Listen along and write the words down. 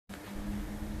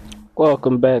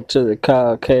Welcome back to the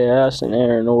Kyle Chaos and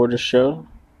Aaron Order Show.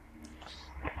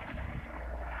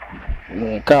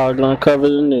 Me and Kyle gonna cover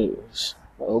the news.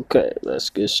 Okay, let's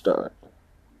get started.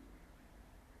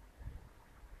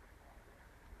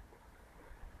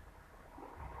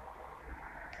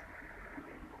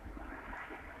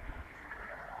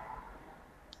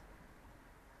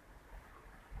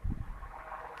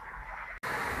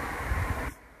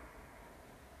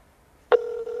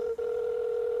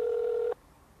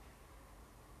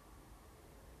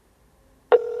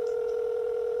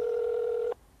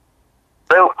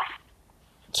 Hello.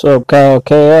 What's up, Kyle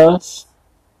Chaos?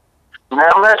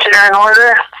 Not much, Aaron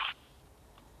Order.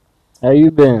 How you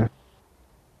been?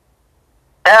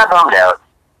 Yeah, bummed out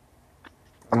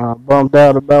Bummed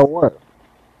out about what?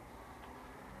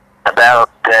 about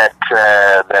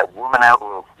that woman out.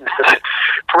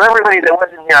 For everybody that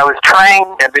wasn't here,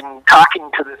 I've been talking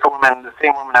to this woman, the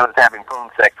same woman I was having phone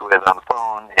sex with on the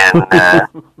phone, and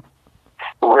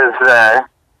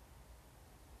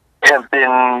have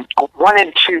been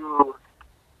wanted to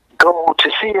go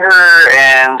to see her,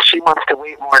 and she wants to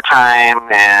wait more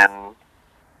time, and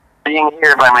being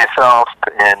here by myself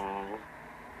and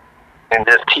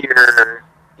just here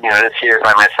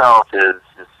by myself is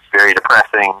just very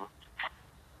depressing,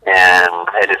 and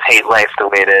I just hate life the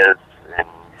way it is, and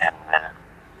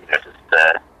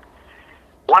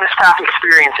want to stop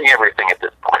experiencing everything at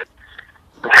this point.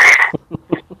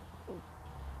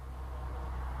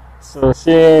 So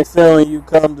she ain't feeling you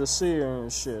come to see her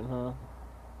and shit, huh?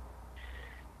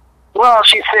 Well,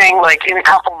 she's saying like in a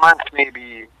couple months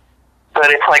maybe, but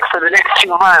it's like for the next 2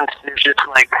 months there's just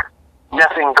like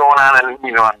nothing going on, and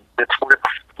it's worth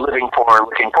living for,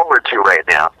 looking forward to right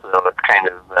now. So it's kind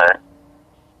of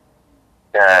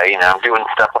I'm doing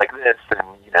stuff like this, and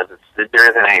there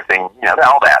isn't anything,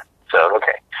 all that. So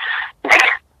okay.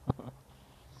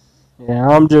 Yeah,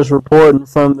 I'm just reporting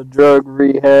from the drug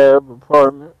rehab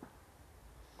apartment.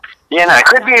 I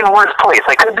could be in a worse place.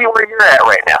 I could be where you're at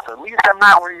right now. So at least I'm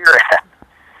not where you're at.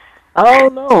 I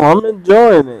don't know. I'm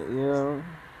enjoying it.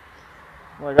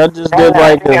 Like I just did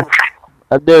I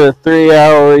did a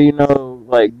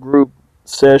 3-hour, group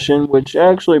session, which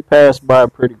actually passed by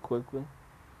pretty quickly.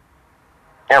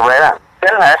 Yeah, right on.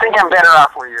 I think I'm better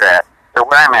off where you're at, or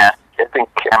where I'm at. I think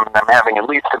I'm having at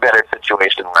least a better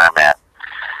situation where I'm at.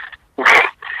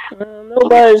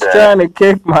 Nobody's trying to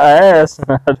kick my ass,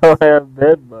 and I don't have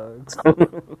bed bugs.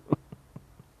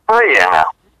 Oh yeah, no.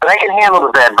 But I can handle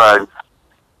the bed bugs.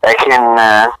 I can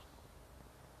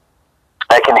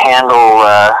handle,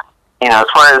 as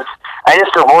far as, I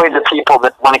just avoid the people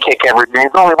that want to kick everybody.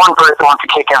 There's only one person who wants to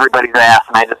kick everybody's ass,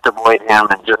 and I just avoid him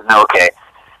and just know, okay,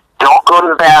 don't go to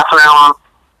the bathroom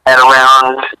at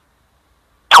around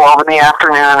 12 in the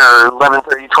afternoon or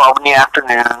 11:30, 12 in the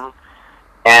afternoon,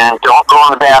 and don't go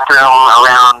in the bathroom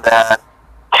around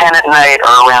 10 at night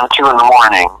or around 2 in the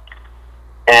morning.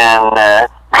 And,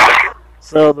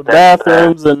 so the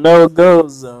bathroom's a no-go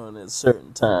zone at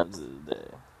certain times of the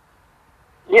day.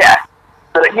 Yeah.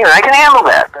 But, I can handle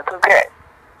that. That's okay.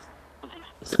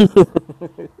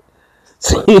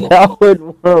 See, I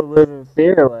wouldn't want to live in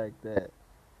fear like that.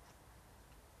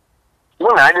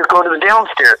 Well, I just go to the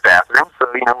downstairs bathroom, so,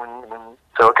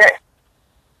 so okay.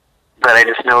 But I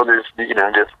just know there's,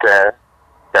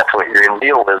 that's what you're going to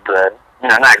deal with.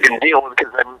 Not going to deal with,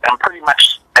 because I'm pretty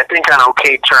much, I think, on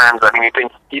okay terms. I mean,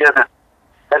 he doesn't,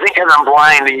 I think because I'm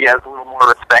blind, he has a little more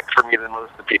respect for me than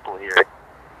most of the people here.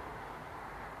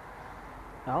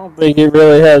 I don't think he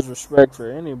really has respect for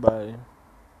anybody.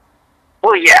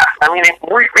 Well, yeah. I mean,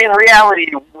 in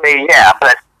reality, yeah.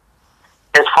 But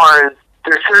as far as,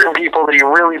 there's certain people that he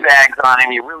really bags on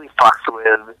and he really fucks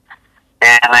with,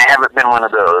 and I haven't been one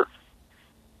of those.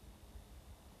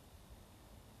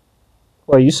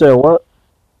 Well, you said what?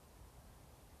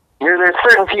 There's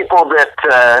certain people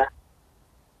that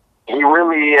he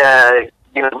really,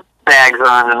 bags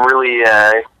on and really,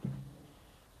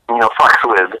 fucks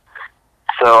with.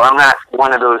 So I'm not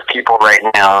one of those people right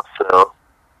now, so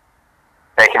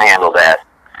I can handle that.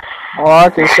 All I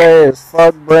can say is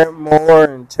fuck Brent Moore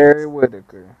and Terry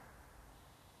Whitaker.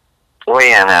 Well,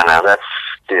 yeah, no,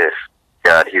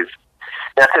 God,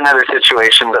 that's another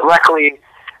situation, but luckily,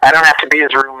 I don't have to be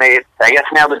his roommate. I guess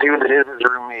now the dude that is his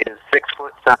roommate is 6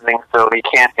 foot something, so he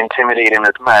can't intimidate him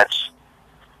as much.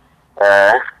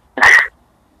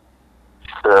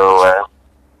 So,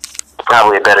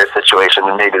 probably a better situation,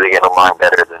 and maybe they get along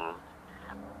better than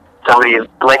somebody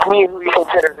like me who he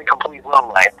considers a complete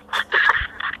lowlife.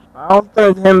 I don't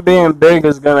think him being big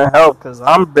is going to help, because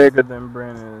I'm bigger than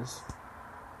Brent is.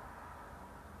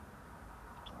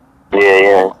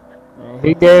 Yeah. And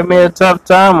he gave me a tough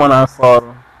time when I fought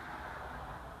him.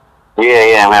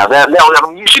 Yeah. Now I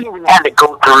mean, you shouldn't even have to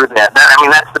go through that. I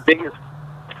mean, that's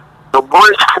the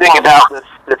worst thing about this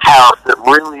house. That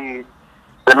really,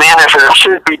 the manager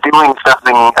should be doing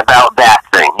something about that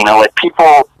thing. You know, like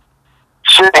people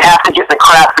shouldn't have to get the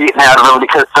crap beaten out of them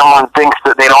because someone thinks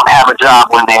that they don't have a job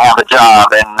when they have a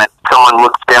job, and that someone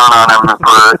looks down on them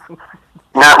for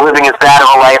not living as bad of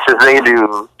a life as they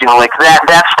do. You know, like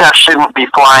that stuff shouldn't be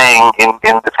flying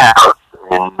in this house.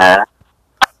 And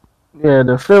Yeah,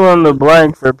 to fill in the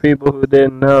blank for people who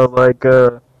didn't know, like,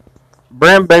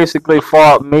 Brent basically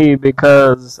fought me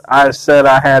because I said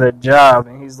I had a job,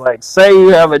 and he's like, say you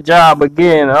have a job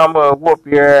again, I'm gonna whoop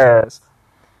your ass.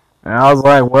 And I was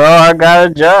like, well, I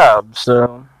got a job,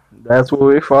 so that's what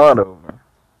we fought over.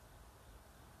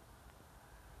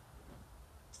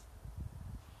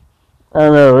 I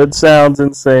know, it sounds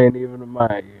insane even to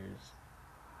my ears.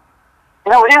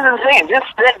 no, it is insane. Just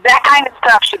that kind of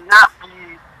stuff should not be.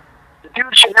 The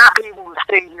dude should not be able to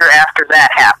stay here after that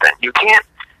happened. You can't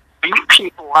beat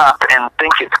people up and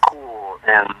think it's cool,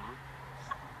 and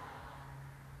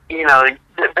you know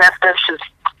that's just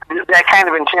that kind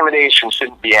of intimidation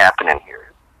shouldn't be happening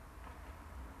here.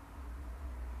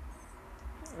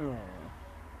 Yeah.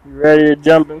 You ready to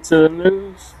jump into the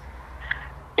news?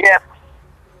 Yep.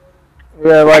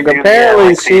 Yeah, like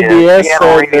apparently CBS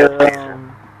said.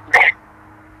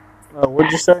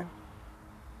 What'd you say?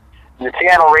 The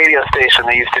Seattle radio station,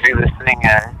 they used to do this thing.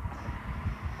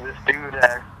 This dude,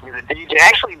 he's a DJ.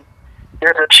 Actually,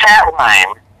 there's a chat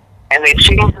line, and they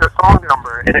changed their phone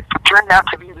number, and it turned out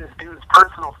to be this dude's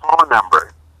personal phone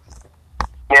number.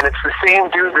 And it's the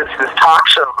same dude that's this talk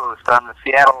show host on the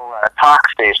Seattle talk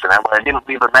station. I didn't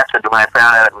leave a message when I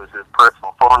found out it was his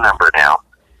personal phone number now.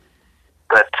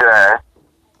 But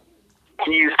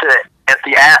he used to, at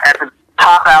the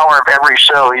top hour of every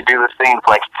show, he'd do this thing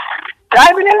like,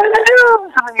 diving into the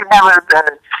news! And then you'd have a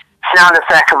sound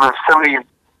effect of somebody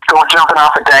jumping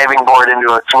off a diving board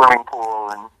into a swimming pool,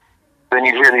 and then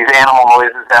you'd hear these animal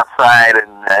noises outside,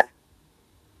 and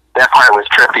that part was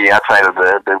trippy outside of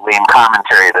the lame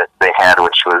commentary that they had,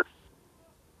 which was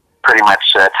pretty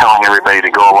much telling everybody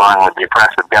to go along with the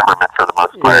oppressive government for the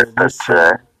most part. Yeah,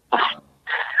 but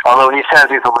although he says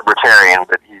he's a libertarian,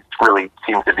 but he really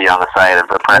seems to be on the side of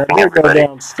oppressing everybody. I did go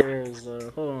downstairs.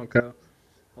 Hold on, Kyle.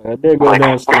 I did go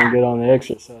downstairs and get on the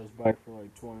exercise bike for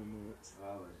like 20 minutes.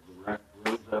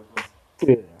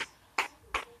 Yeah.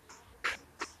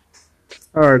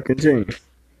 Alright, continue.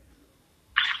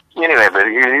 Anyway, but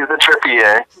he's a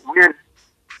trippy, weird,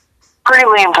 pretty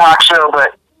lame talk show,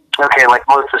 but okay, like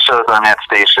most of the shows on that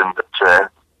station.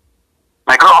 But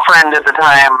my girlfriend at the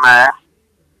time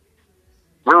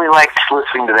really liked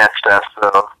listening to that stuff,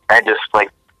 so I just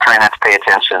try not to pay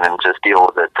attention and just deal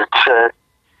with it. But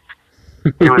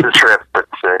it was a trip. But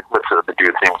what's the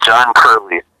dude's name? John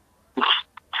Curley.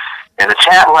 And the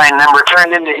chat line number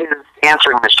turned into his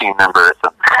answering machine number or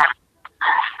something.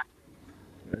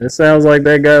 It sounds like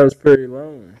that guy was pretty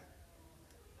lonely.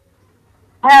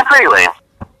 Yeah, pretty lame.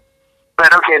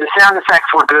 But okay, the sound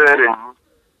effects were good, and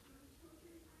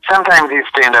sometimes he'd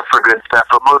stand up for good stuff,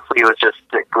 but mostly it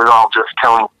was all just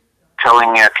telling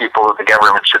people that the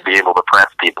government should be able to press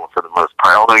people for the most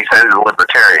part. Although he said he was a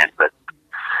libertarian, but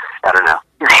I don't know.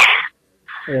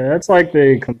 Yeah, that's like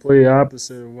the complete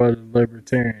opposite of what a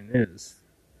libertarian is.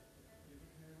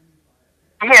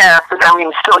 Yeah, but I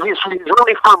mean, still, he's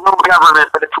really for low government,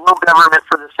 but it's low government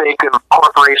for the sake of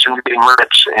corporations getting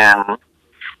rich, and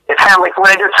it's kind of like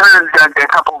what I just heard a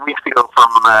couple of weeks ago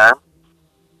from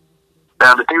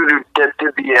the dude who did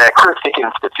the Christic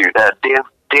Institute,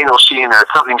 Daniel Sheehan or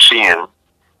something Sheehan,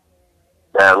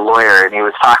 lawyer, and he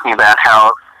was talking about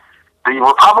how the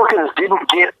Republicans didn't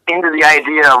get into the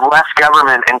idea of less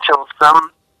government until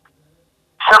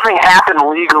something happened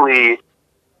legally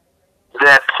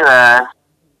that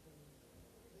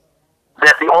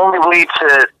the only way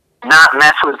to not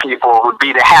mess with people would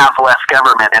be to have less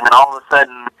government, and then all of a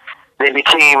sudden they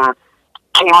came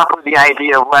up with the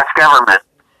idea of less government,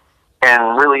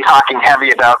 and really talking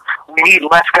heavy about we need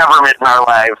less government in our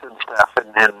lives and stuff,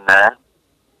 and then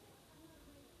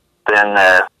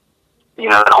the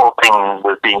whole thing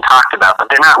was being talked about, but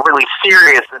they're not really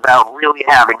serious about really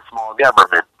having small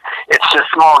government. It's just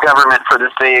small government for the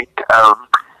sake of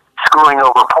screwing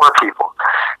over poor people.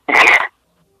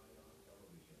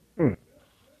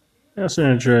 That's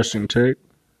an interesting take.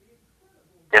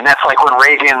 And that's like when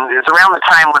it's around the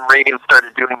time when Reagan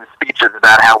started doing the speeches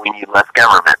about how we need less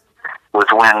government, was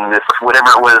when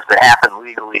whatever it was that happened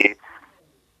legally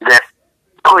that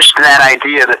pushed that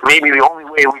idea that maybe the only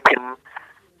way we can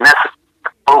mess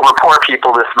over poor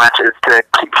people this much is to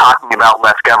keep talking about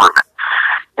less government.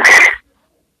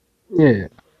 Yeah.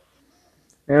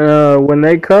 And when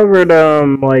they covered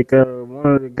one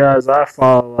of the guys I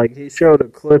follow, like he showed a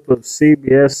clip of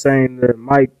CBS saying that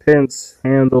Mike Pence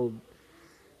handled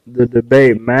the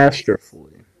debate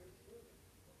masterfully.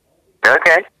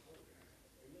 Okay.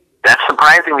 That's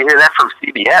surprising to hear that from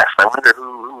CBS. I wonder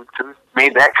who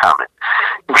made that comment.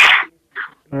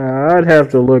 I'd have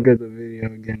to look at the video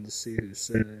again to see who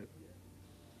said it.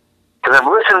 Because I've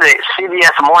listened to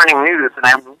CBS Morning News, and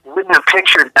I wouldn't have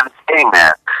pictured them saying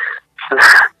that.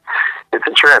 It's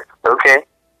a trip. Okay.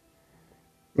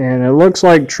 And it looks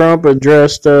like Trump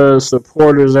addressed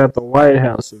supporters at the White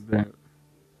House event.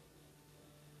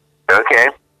 Okay.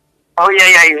 Oh,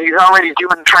 yeah. He's already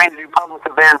trying to do public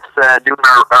events, doing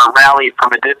a rally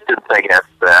from a distance, I guess.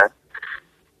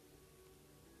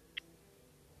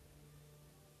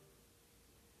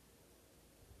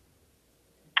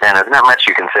 And there's not much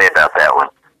you can say about that one.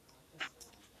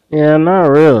 Yeah, not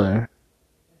really.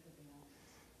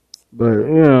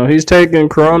 But, he's taking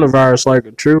coronavirus like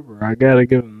a trooper. I gotta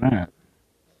give him that.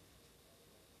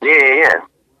 Yeah.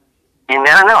 You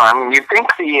never know. I mean, you'd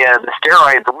think the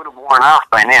steroids would have worn off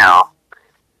by now.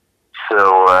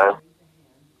 So,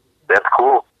 that's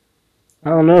cool. I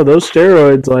don't know. Those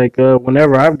steroids,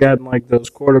 whenever I've gotten, those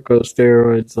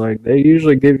corticosteroids, they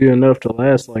usually give you enough to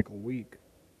last, a week.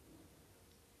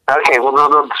 Okay,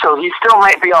 well, so he still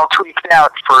might be all tweaked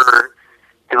out for...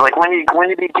 Because, when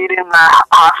did he get in the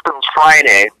hospital?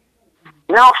 Friday.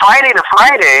 Friday to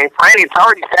Friday. Friday, it's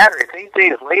already Saturday. It's 8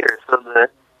 days later, so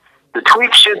the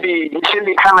tweak should be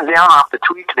coming down off the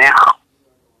tweak now.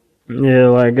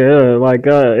 Yeah,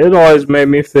 it always made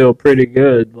me feel pretty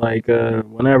good.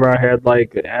 Whenever I had,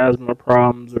 asthma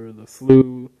problems or the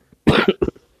flu,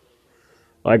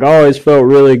 I always felt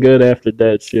really good after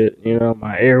that shit.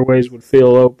 My airways would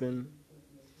feel open.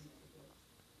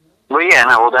 Well, yeah,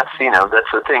 that's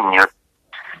the thing,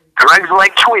 drugs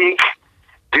like tweak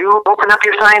do open up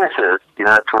your sinuses.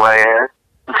 That's why,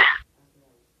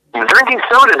 drinking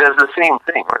soda does the same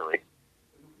thing, really.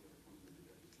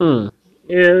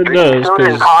 Yeah, it drinking does.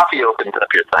 Soda and coffee opens up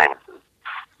your sinuses.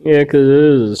 Yeah, because it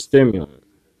is a stimulant.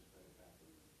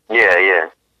 Yeah.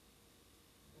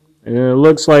 And it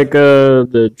looks like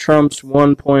the Trump's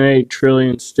 $1.8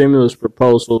 trillion stimulus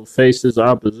proposal faces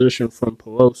opposition from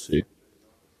Pelosi.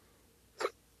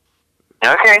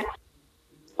 Okay.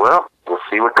 Well, we'll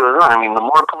see what goes on. I mean, the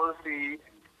more Pelosi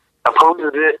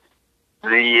opposes it,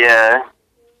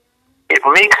 it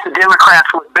makes the Democrats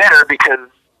look better because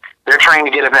they're trying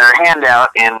to get a better handout,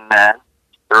 and the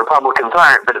Republicans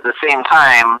aren't. But at the same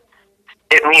time,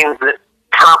 it means that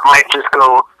Trump might just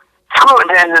go, screw it,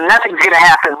 then nothing's going to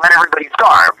happen. Let everybody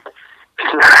starve.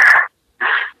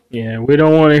 Yeah, we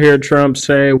don't want to hear Trump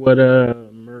say what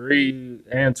Marie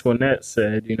Antoinette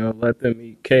said. Let them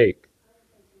eat cake.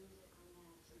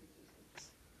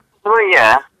 Well,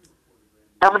 yeah.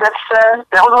 No, but that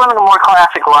was one of the more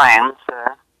classic lines.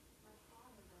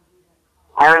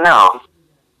 I don't know.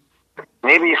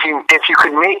 Maybe if you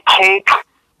could make cake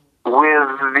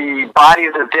with the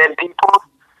bodies of dead people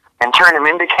and turn them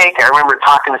into cake. I remember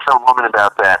talking to some woman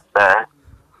about that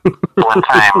one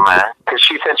time because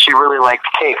she said she really liked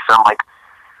cake. So I'm like,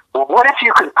 well, what if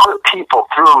you could put people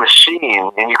through a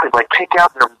machine and you could pick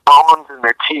out their bones and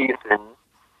their teeth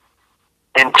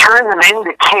and turn them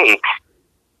into cake?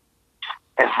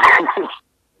 And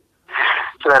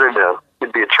so I don't know.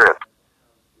 It'd be a trip.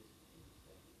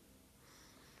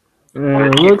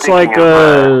 It looks like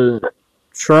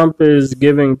Trump is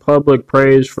giving public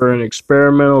praise for an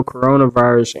experimental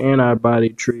coronavirus antibody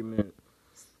treatment.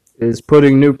 Is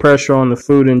putting new pressure on the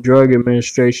Food and Drug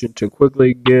Administration to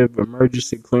quickly give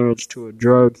emergency clearance to a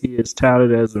drug he has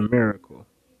touted as a miracle.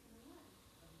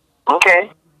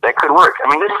 Okay, that could work. I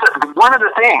mean, this is one of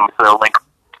the things, though,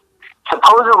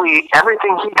 supposedly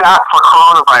everything he got for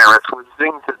coronavirus was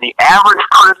things that the average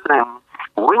person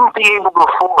wouldn't be able to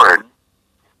afford.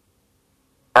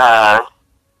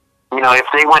 If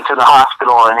they went to the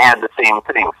hospital and had the same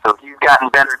thing. So he's gotten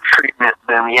better treatment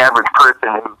than the average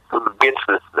person who gets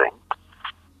this thing.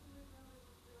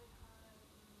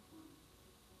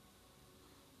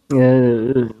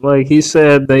 Yeah, like he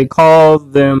said, they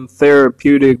called them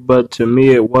therapeutic, but to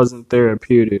me it wasn't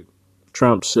therapeutic,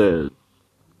 Trump said.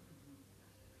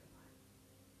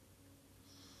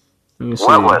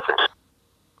 What was it?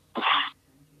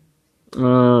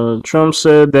 Trump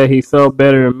said that he felt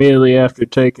better immediately after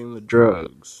taking the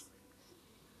drugs.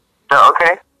 Oh,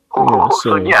 okay. Cool.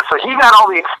 So he got all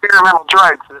the experimental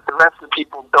drugs that the rest of the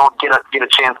people don't get a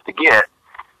chance to get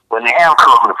when they have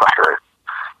coronavirus.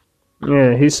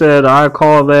 Yeah, he said, I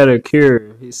call that a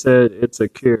cure. He said it's a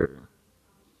cure.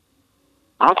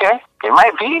 Okay, it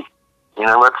might be.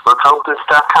 let's hope this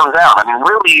stuff comes out. I mean,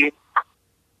 really,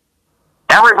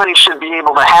 everybody should be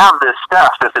able to have this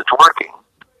stuff if it's working.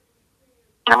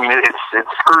 I mean, it's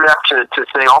screwed up to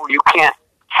say, oh, you can't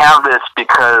have this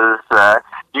because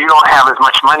you don't have as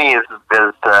much money as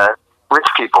rich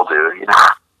people do.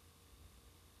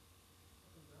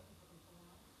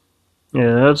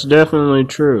 Yeah, that's definitely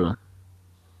true.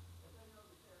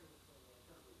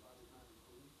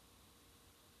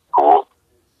 Cool.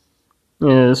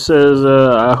 Yeah, it says,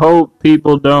 I hope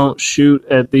people don't shoot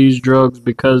at these drugs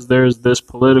because there's this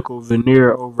political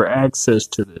veneer over access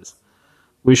to this.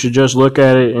 We should just look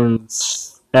at it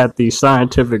at the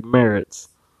scientific merits.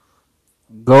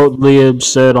 Gottlieb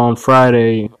said on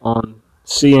Friday on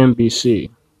CNBC.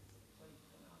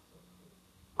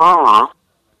 I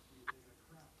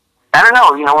don't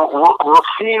know. We'll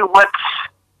see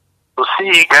we'll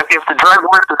see if the drug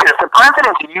works. If the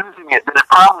president's using it, then it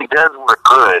probably does work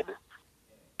good.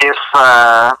 If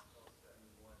I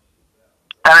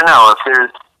don't know,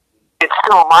 it's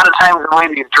still a lot of times the way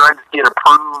these drugs get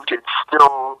approved, it's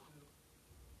still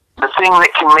the thing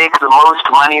that can make the most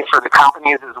money for the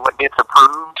companies is what gets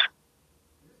approved.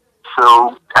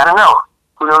 So I don't know.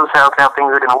 Who knows how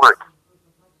things are going to work?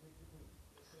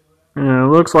 Yeah, it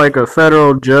looks like a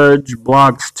federal judge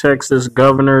blocks Texas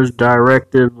governor's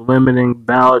directive limiting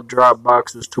ballot drop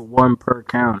boxes to 1 per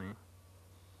county.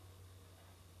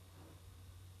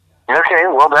 Okay,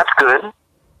 well, that's good.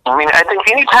 I mean, I think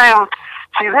anytime...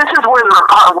 See, this is where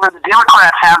the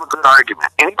Democrats have a good argument.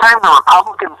 Anytime the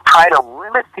Republicans try to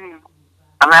limit the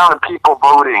amount of people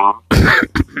voting,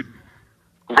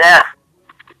 that,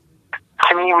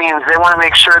 to me, means they want to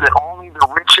make sure that only the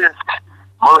richest,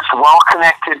 most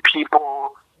well-connected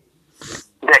people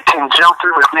that can jump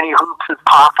through as many hoops as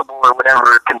possible or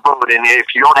whatever can vote. And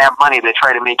if you don't have money, they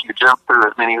try to make you jump through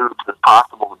as many hoops as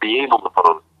possible to be able to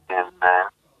vote. And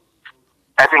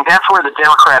I think that's where the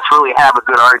Democrats really have a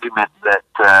good argument that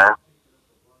the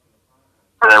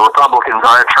Republicans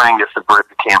are trying to subvert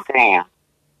the campaign.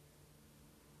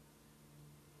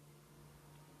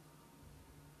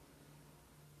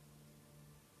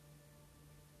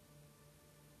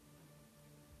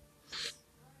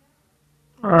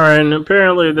 Alright, and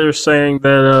apparently they're saying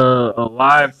that a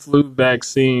live flu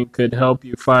vaccine could help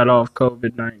you fight off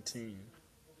COVID-19.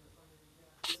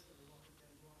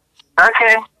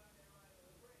 Okay.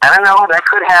 I don't know, that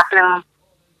could happen.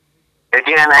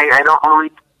 Again, I don't really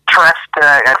trust,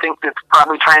 I think it's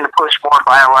probably trying to push more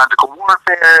biological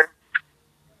warfare.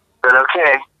 But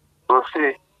okay, we'll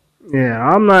see. Yeah,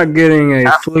 I'm not getting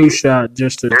a flu shot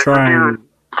just to try and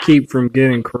keep from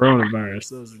getting coronavirus.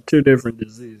 Those are 2 different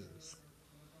diseases.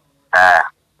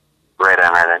 Right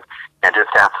on. And just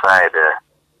outside,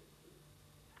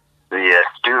 the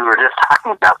dude we were just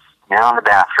talking about now in the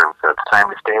bathroom, so it's time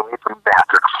to stay away from the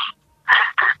bathroom.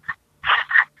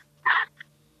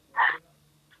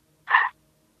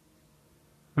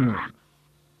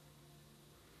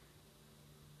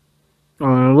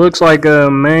 It looks like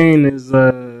Maine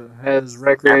has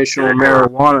recreational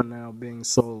marijuana now being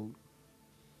sold.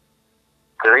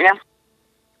 Say it again?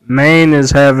 Maine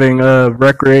is having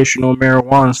recreational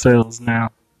marijuana sales now.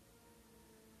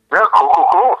 Real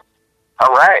cool.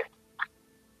 All right.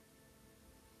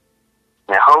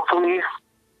 Now, hopefully,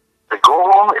 the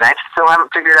goal, and I still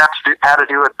haven't figured out how to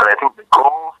do it, but I think the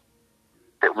goal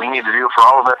that we need to do for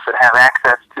all of us that have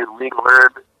access to legal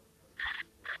herb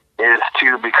is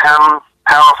to become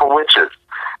powerful witches.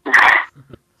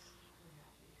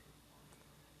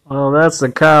 Well, that's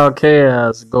the Kyle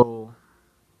Chaos goal.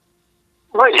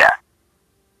 Well, yeah.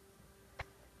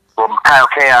 Well, Kyle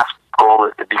Chaos' goal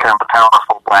is to become a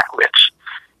powerful black witch.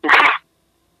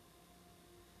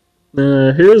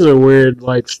 Here's a weird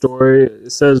story.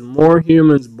 It says more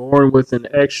humans born with an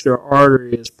extra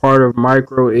artery is part of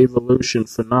microevolution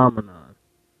phenomenon.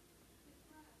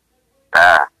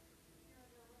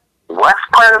 What's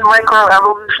part of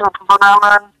microevolution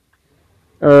phenomenon?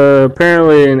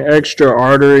 Apparently an extra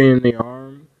artery in the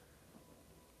arm.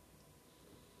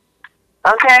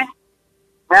 Okay.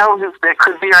 Well, that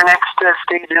could be our next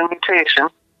stage of mutation.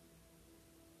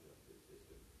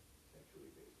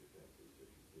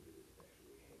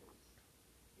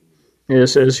 It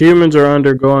says humans are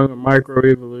undergoing a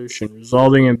microevolution,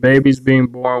 resulting in babies being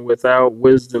born without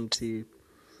wisdom teeth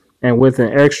and with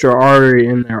an extra artery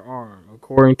in their arm,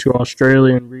 according to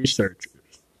Australian researchers.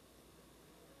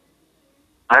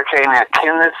 Okay, now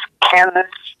can this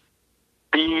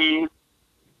be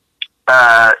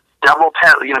double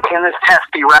test? Can this test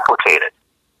be replicated?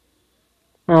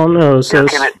 Oh no, it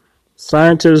says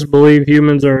scientists believe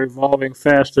humans are evolving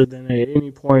faster than at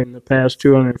any point in the past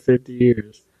 250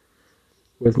 years.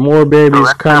 with more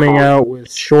babies coming out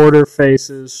with shorter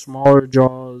faces, smaller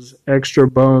jaws, extra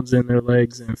bones in their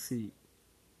legs and feet.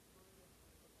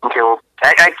 Okay, well,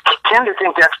 I tend to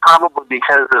think that's probably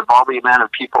because of all the amount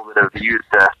of people that have used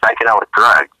psychedelic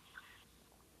drugs.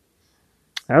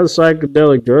 How do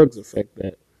psychedelic drugs affect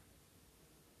that?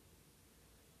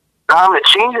 It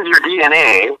changes your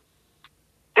DNA,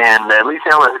 and at least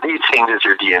LSD changes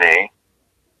your DNA,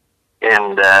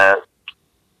 and I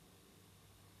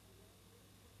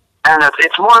don't know.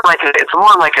 It's more like a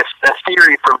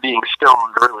theory from being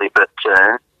stoned, really. But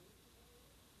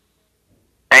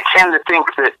I tend to think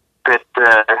that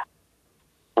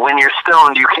when you're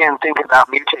stoned, you can think about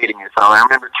mutating yourself. I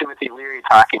remember Timothy Leary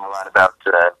talking a lot about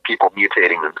people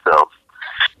mutating themselves.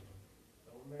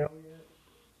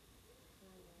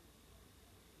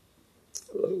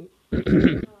 Hello.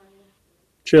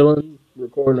 Chilling,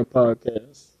 recording a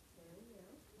podcast.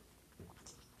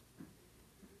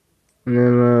 And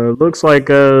then looks like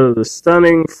the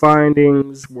stunning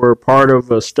findings were part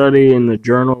of a study in the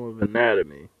Journal of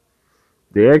Anatomy.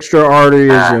 The extra artery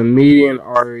is a median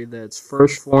artery that's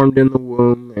first formed in the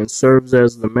womb and serves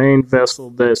as the main vessel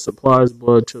that supplies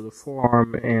blood to the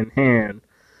forearm and hand,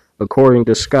 according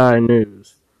to Sky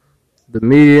News. The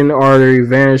median artery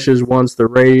vanishes once the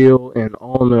radial and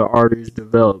ulnar arteries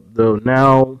develop, though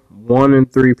now 1 in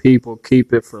 3 people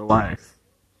keep it for life.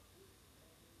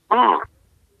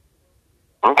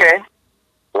 Okay.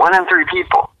 1 in 3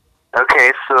 people.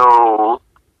 Okay, so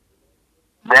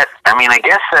I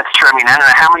guess that's true. I don't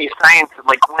know how many scientists,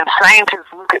 when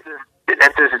scientists look at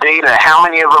this data, how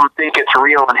many of them think it's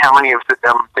real and how many of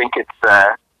them think it's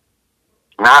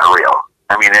not real?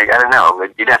 I don't know.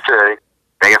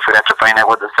 I guess we'd have to find out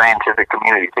what the scientific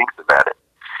community thinks about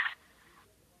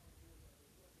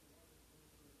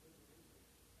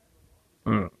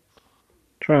it.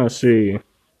 Trying to see.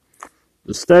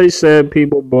 The study said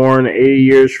people born 80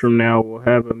 years from now will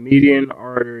have a median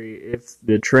artery if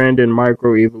the trend in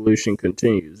microevolution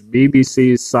continues.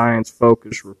 BBC's Science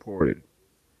Focus reported.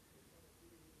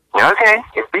 Okay,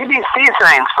 if BBC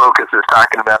Science Focus is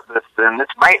talking about this, then this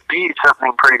might be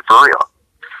something pretty for real.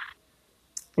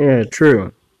 Yeah,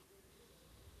 true.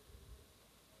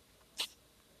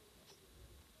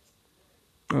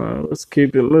 Let's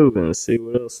keep it moving and see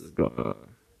what else is going on.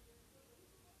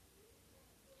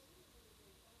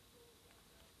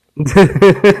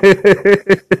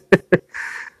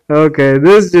 Okay,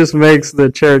 this just makes the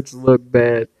church look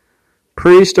bad.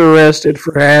 Priest arrested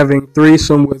for having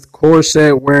threesome with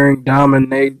corset-wearing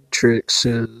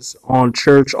dominatrixes on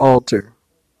church altar.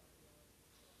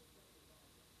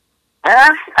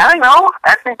 I don't know.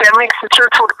 I think that makes the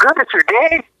church look good if you're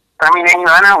gay. I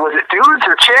don't know, was it dudes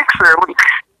or chicks or...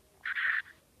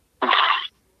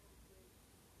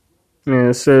 Yeah,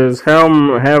 it says,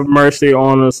 have mercy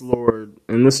on us, Lord.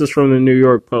 And this is from the New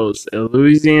York Post. A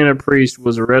Louisiana priest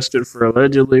was arrested for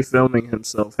allegedly filming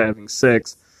himself having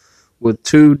sex with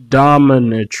 2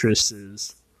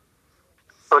 dominatrices.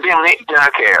 Okay,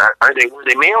 were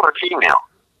they male or female?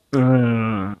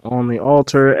 On the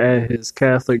altar at his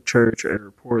Catholic church, a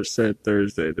report said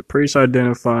Thursday. The priest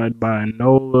identified by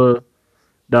NOLA.com,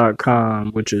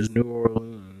 which is New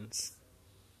Orleans.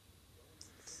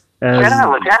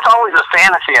 That's always a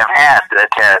fantasy I've had, to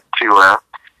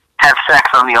have sex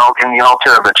in the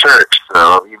altar of a church.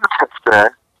 So even if it's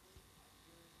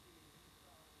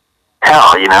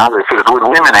hell, if it was with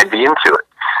women, I'd be into it.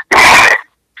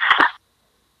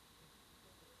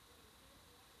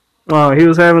 Oh, he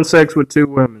was having sex with 2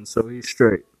 women, so he's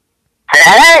straight.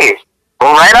 Hey,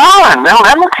 well, right on. No,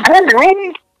 that looks good to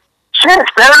me. Shit,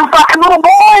 it's better than fucking little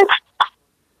boys.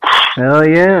 Hell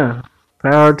yeah.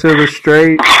 Power to the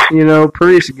straight,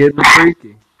 priest getting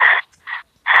freaky.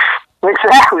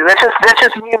 Exactly. That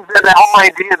just means that the whole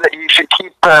idea that you should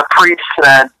keep priests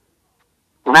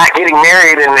not getting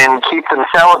married and keep them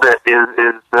celibate is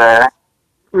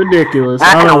ridiculous.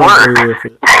 Not I don't work. agree with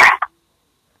it.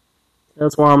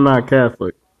 That's why I'm not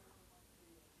Catholic.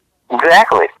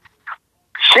 Exactly.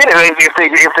 Shit, if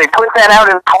they put that out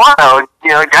in porno,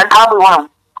 I'd probably want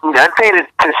to. I'd pay to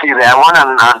see that one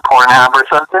on Pornhub or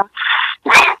something.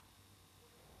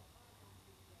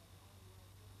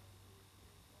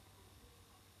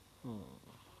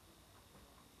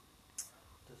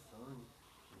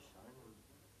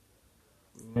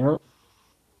 Yep.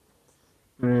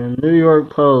 And New York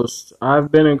Post.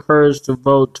 I've been encouraged to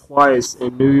vote twice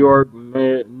in New York's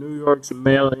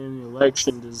mail-in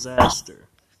election disaster.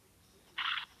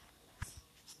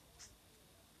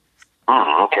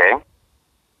 Okay.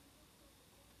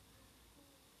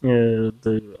 Yeah,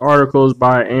 the article is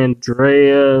by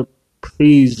Andrea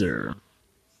Peaser.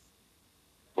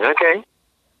 Okay.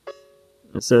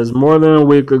 It says, more than a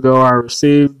week ago, I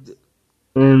received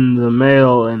in the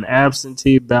mail an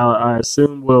absentee ballot I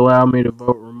assumed would allow me to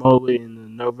vote remotely in the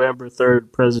November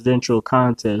 3rd presidential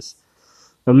contest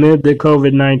amid the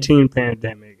COVID-19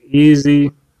 pandemic.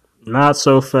 Easy, not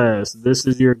so fast. This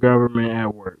is your government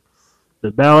at work.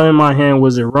 The ballot in my hand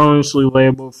was erroneously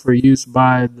labeled for use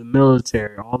by the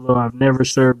military, although I've never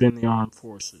served in the armed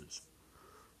forces.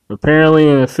 Apparently,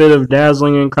 in a fit of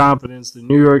dazzling incompetence, the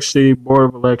New York City Board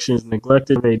of Elections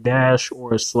neglected a dash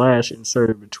or a slash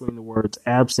inserted between the words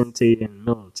absentee and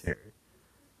military,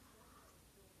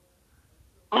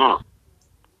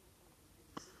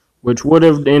 which would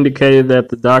have indicated that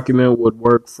the document would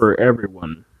work for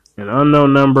everyone. An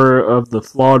unknown number of the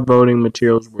flawed voting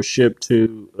materials were shipped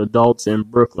to adults in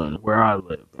Brooklyn, where I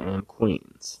live, and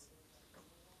Queens.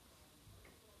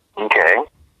 Okay.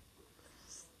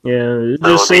 Yeah, it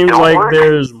just seems like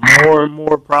there's more and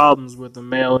more problems with the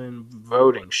mail-in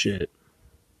voting shit.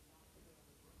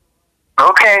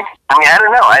 Okay. I mean, I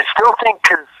don't know. I still think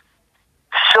because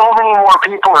so many more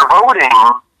people are voting,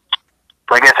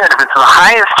 like I said, if it's the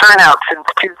highest turnout since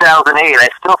 2008, I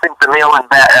still think the mail-in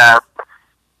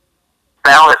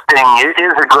ballot thing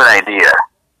is a good idea.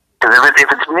 Because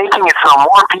if it's making it so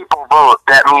more people vote,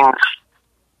 that means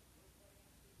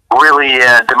really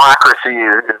democracy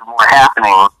is more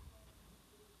happening.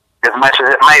 As much as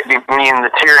it might mean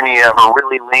the tyranny of a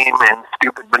really lame and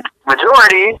stupid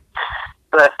majority,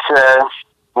 but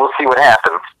we'll see what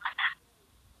happens.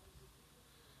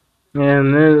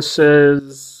 And then it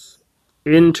says,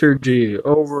 Entergy,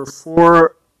 over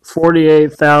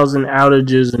 48,000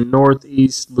 outages in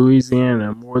northeast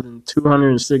Louisiana, more than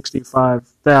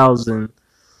 265,000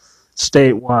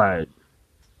 statewide.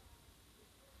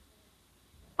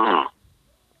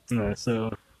 Yeah,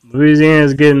 so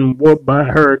Louisiana's getting whooped by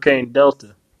Hurricane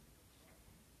Delta.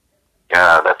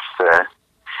 Yeah, that's a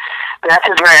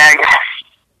drag.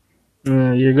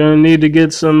 You're gonna need to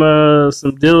get some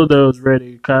dildos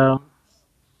ready, Kyle.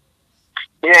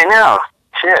 Yeah, I know.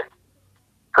 Shit.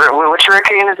 Which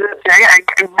hurricane is it?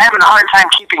 I'm having a hard time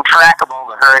keeping track of all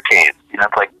the hurricanes. You know,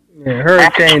 it's like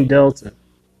Hurricane Delta.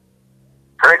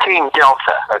 Hurricane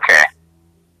Delta. Okay.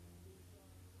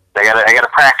 I gotta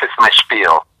practice my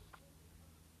spiel.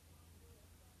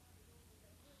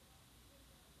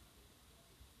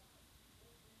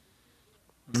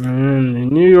 And the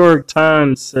New York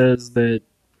Times says that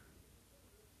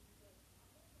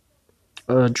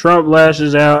Trump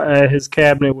lashes out at his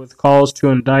cabinet with calls to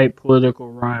indict political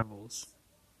rivals.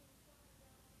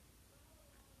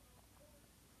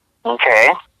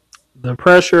 Okay. The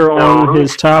pressure on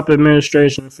his top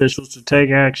administration officials to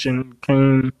take action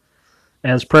came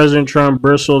as President Trump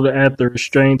bristled at the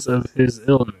restraints of his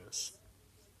illness.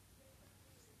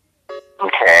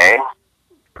 Okay.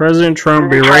 President Trump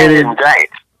berated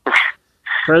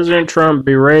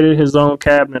his own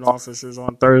cabinet officers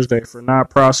on Thursday for not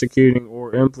prosecuting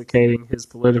or implicating his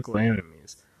political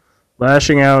enemies,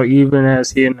 lashing out even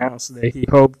as he announced that he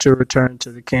hoped to return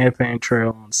to the campaign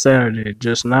trail on Saturday,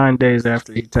 just 9 days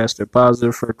after he tested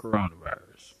positive for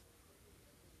coronavirus.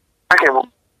 Okay, well,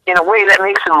 in a way that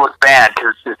makes him look bad,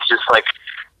 because it's just like,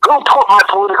 go put my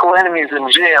political enemies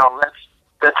in jail.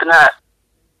 That's not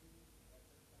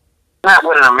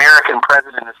what an American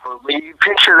president is supposed to be. You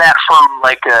picture that from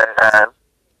like a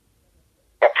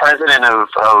president of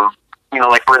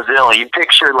like Brazil. You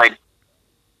picture like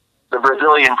the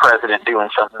Brazilian president doing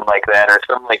something like that, or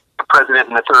some like the president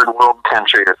in a third world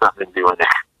country or something doing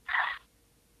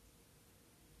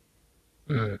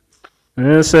that.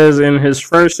 And it says, in his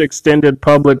first extended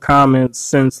public comments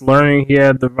since learning he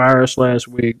had the virus last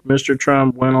week, Mr.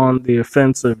 Trump went on the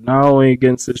offensive not only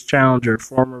against his challenger,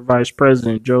 former Vice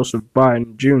President Joseph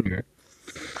Biden Jr.,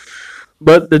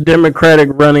 but the Democratic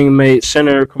running mate,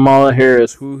 Senator Kamala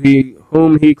Harris, whom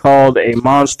he called a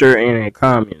monster and a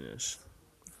communist.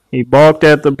 He balked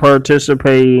at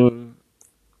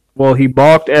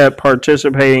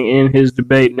participating in his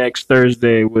debate next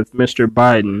Thursday with Mr.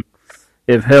 Biden,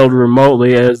 if held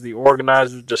remotely, as the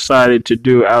organizers decided to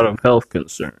do out of health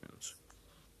concerns.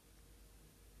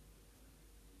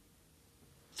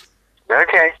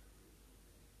 Okay.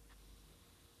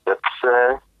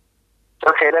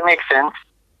 Okay, that makes sense.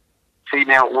 See,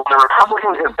 now, when the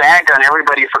Republicans have bagged on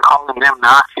everybody for calling them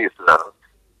Nazis, though,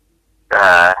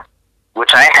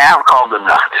 which I have called them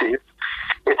Nazis,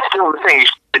 it's still the same.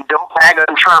 Don't bag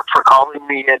on Trump for calling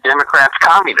the Democrats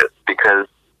communists, because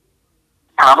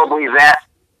probably that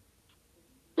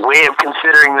way of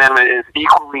considering them is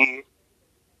equally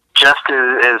just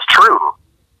as true.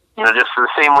 You know, just the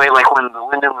same way like when the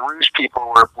Lyndon LaRouche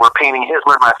people were painting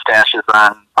Hitler mustaches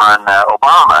on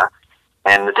Obama.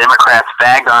 and the Democrats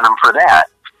bagged on him for that.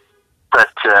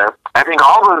 But I think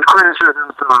all those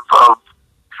criticisms of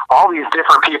all these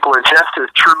different people are just as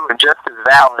true and just as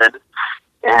valid.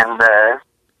 And,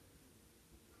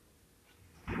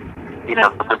 you know,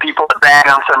 the people that bag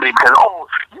on somebody because, oh,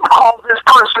 you called this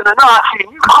person a Nazi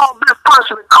and you called this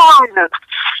person a communist.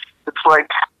 It's like,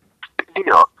 big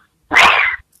deal.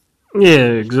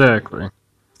 Yeah, exactly.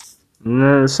 And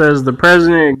then it says the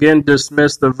president again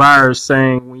dismissed the virus,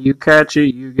 saying, when you catch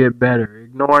it, you get better,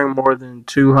 ignoring more than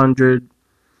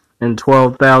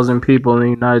 212,000 people in the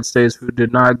United States who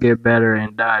did not get better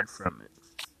and died from it.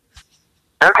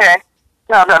 Okay.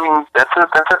 No, I mean, that's a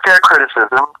fair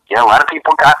criticism. Yeah, a lot of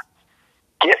people get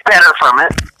better from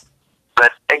it.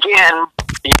 But again,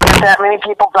 even if that many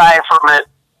people die from it,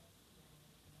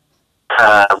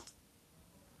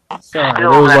 sorry, it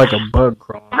was like a bug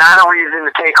crawling. Not a reason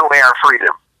to take away our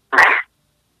freedom.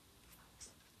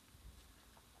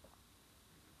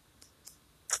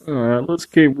 Alright, let's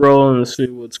keep rolling and see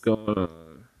what's going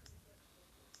on.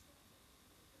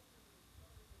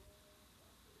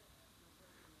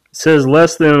 It says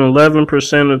less than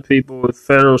 11% of people with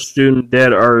federal student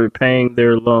debt are repaying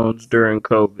their loans during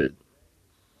COVID.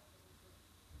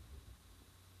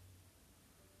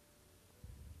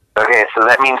 Okay, so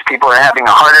that means people are having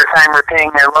a harder time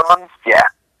repaying their loans? Yeah.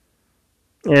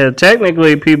 Yeah,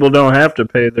 technically people don't have to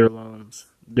pay their loans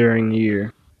during the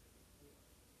year.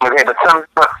 Okay, but some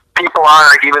people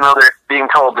are, even though they're being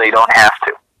told they don't have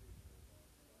to.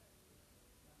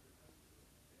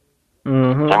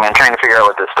 Mm-hmm. I mean, I'm trying to figure out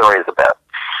what this story is about.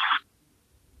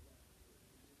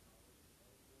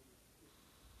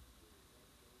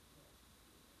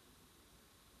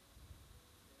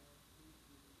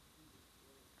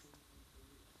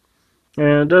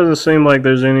 Yeah, it doesn't seem like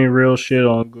there's any real shit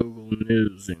on Google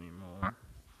News anymore.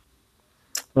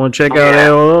 Want to check out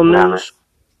AOL News?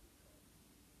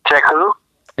 Check who?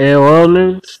 AOL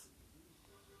News?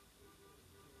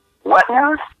 What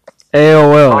news?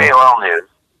 AOL. Oh, AOL News.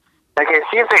 Okay,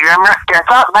 see if they... I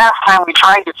thought last time we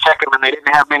tried to check them and they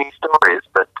didn't have many stories,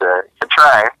 but you could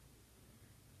try.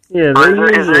 Yeah,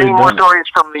 is there any more stories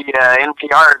from the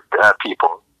NPR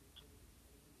people?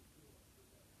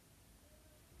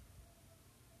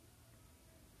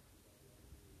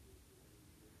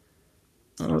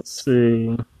 Let's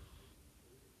see.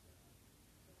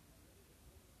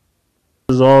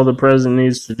 This is all the president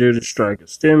needs to do to strike a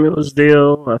stimulus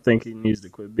deal. I think he needs to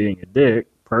quit being a dick,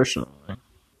 personally.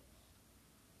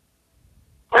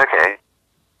 Okay.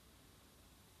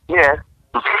 Yeah.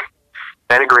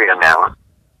 I'd agree on that one.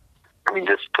 I mean,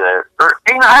 just, I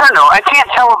don't know. I can't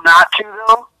tell him not to,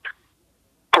 though.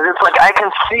 Because it's like, I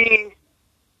can see...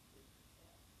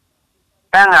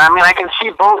 I can see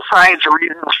both sides'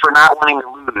 reasons for not wanting to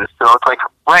lose. So it's like,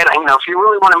 right, if you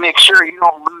really want to make sure you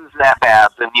don't lose that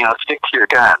bad, then, stick to your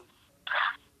guns.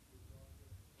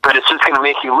 But it's just going to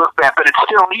make you look bad. But it's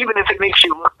still, even if it makes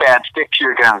you look bad, stick to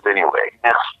your guns anyway.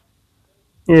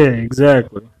 Yeah,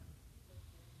 exactly.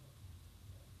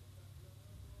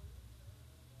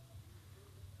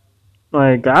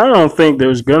 Like, I don't think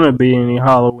there's going to be any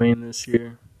Halloween this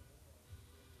year.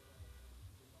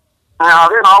 No,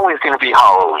 there's always going to be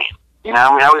Halloween.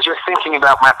 I was just thinking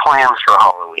about my plans for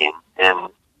Halloween, and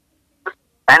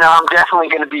I know I'm definitely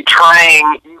going to be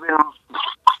trying, even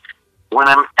when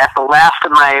I'm at the last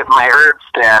of my herb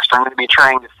stash, I'm going to be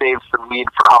trying to save some weed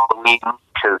for Halloween,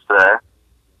 because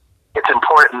it's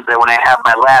important that when I have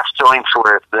my last joints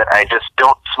worth, that I just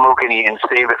don't smoke any and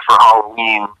save it for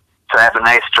Halloween, so I have a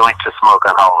nice joint to smoke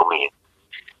on Halloween.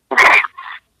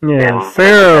 Yeah,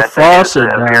 Farrah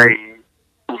Fawcett died. Very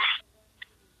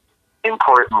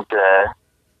important to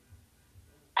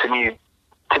me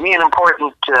an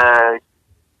important I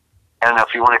don't know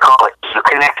if you want to call it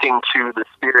connecting to the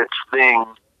spirits thing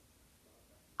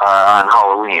on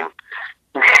Halloween.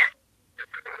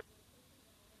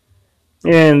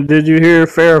 And did you hear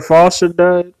Farrah Fawcett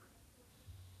died?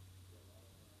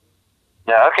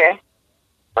 Yeah, okay.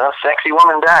 Well, sexy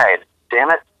woman died. Damn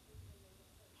it.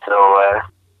 So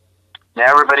now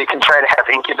everybody can try to have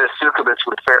incubus succubus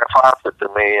with Farrah Fawcett the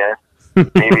way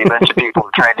maybe a bunch of people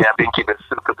tried to have incubus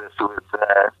succubus with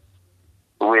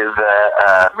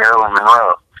Marilyn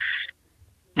Monroe.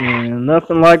 Yeah,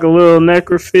 nothing like a little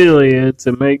necrophilia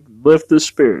to lift the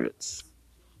spirits.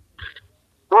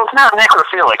 Well, it's not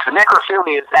necrophilic. The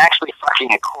necrophilia is actually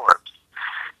fucking a corpse.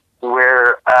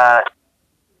 Where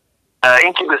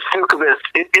incubus succubus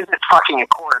it isn't fucking a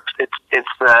corpse.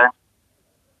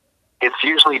 It's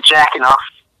usually jacking off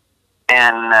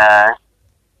and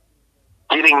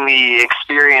getting the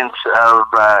experience of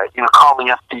calling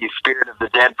up the spirit of the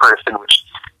dead person, which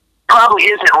probably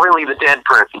isn't really the dead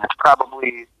person. It's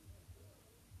probably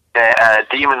a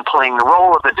demon playing the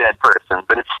role of a dead person,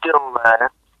 but it's still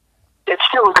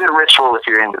a good ritual if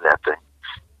you're into that thing.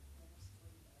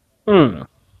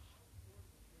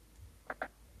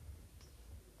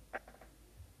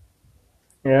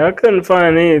 Yeah, I couldn't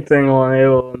find anything on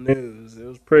AOL News. It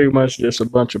was pretty much just a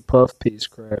bunch of puff piece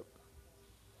crap.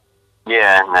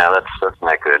 Yeah, no, that's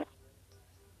not good.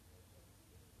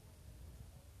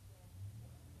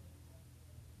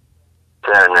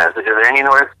 So, no, is there any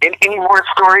more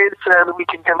stories that we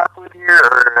can come up with here?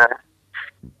 Or,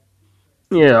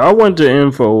 Yeah, I went to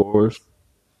InfoWars.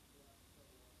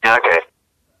 Okay.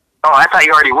 Oh, I thought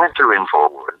you already went through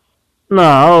InfoWars. No,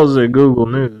 I was at Google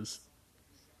News.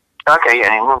 Okay,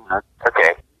 yeah,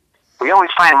 okay. We always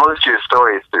find most of your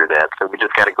stories through that, so we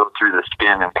just got to go through the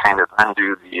spin and kind of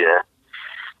undo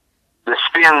the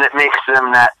spin that makes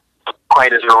them not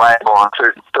quite as reliable on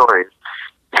certain stories.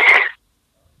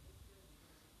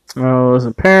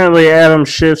 Apparently Adam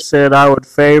Schiff said I would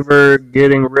favor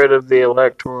getting rid of the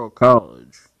Electoral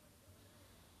College.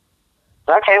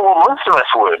 Okay, well, most of us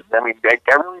would. I mean, I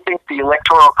really think the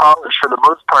Electoral College, for the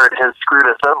most part, has screwed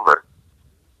us over.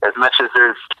 As much as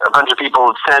there's a bunch of people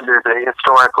who said there's a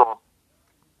historical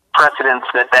precedence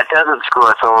that doesn't screw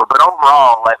us over, but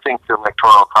overall, I think the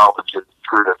Electoral College has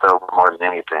screwed us over more than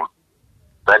anything.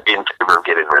 So I'd be in favor of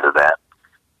getting rid of that.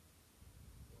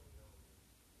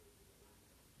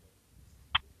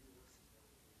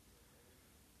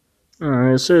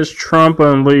 It says Trump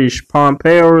unleashed.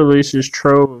 Pompeo releases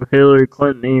trove of Hillary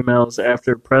Clinton emails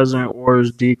after president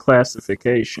orders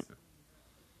declassification.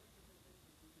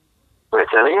 Wait,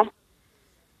 say that again?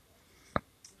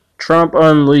 Trump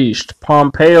unleashed.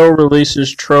 Pompeo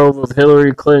releases trove of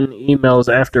Hillary Clinton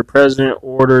emails after president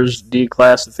orders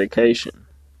declassification.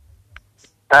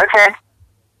 Okay,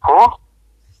 cool.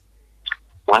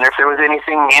 Wonder if there was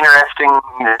anything interesting.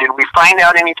 Did we find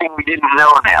out anything we didn't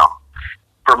know now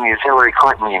from these Hillary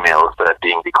Clinton emails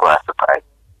being declassified?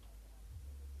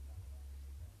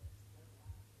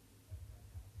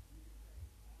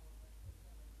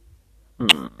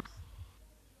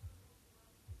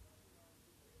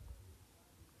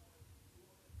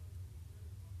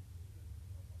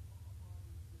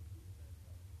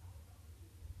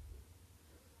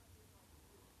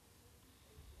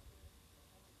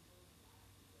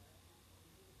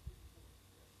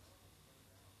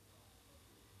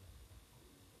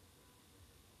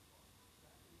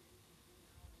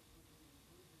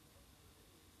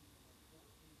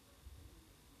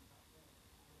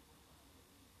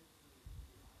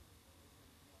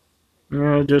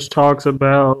 Yeah, it just talks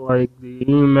about like the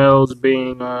emails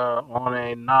being on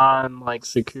a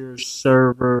non-secure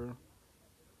server.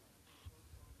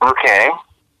 Okay.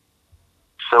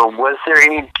 So was there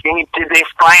any did they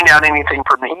find out anything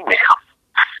from the email?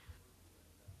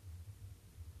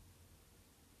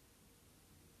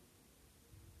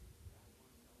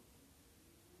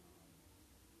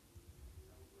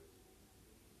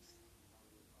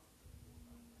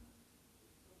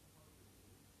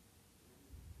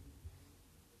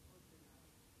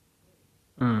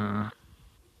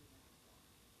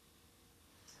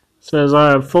 Says I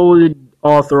have fully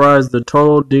authorized the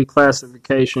total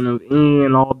declassification of any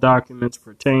and all documents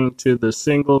pertaining to the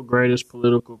single greatest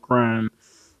political crime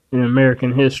in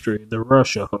American history, the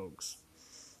Russia hoax.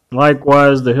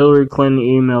 Likewise, the Hillary Clinton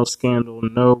email scandal,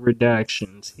 no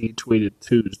redactions, he tweeted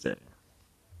Tuesday.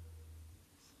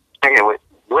 Okay, what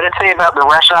did it say about the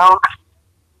Russia hoax?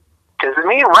 Because the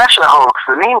main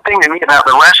thing to me about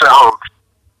the Russia hoax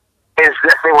is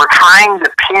that they were trying to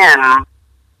pin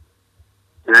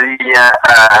the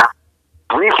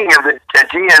leaking of the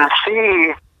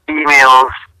DNC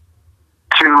emails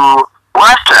to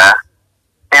Russia,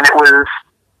 and it was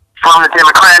from the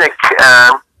Democratic,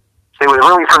 it was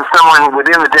really from someone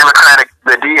within the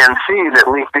DNC that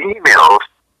leaked the emails.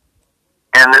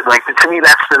 And to me,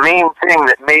 that's the main thing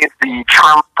that made the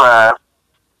Trump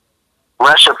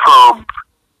Russia probe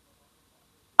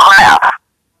crap,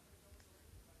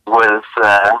 was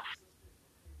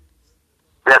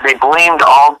that they blamed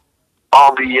all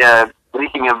the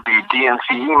leaking of the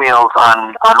DNC emails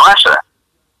on Russia.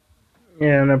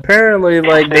 Yeah, and apparently,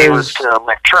 they was to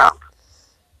elect Trump.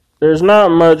 There's not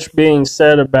much being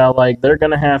said about, they're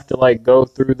going to have to, go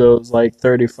through those,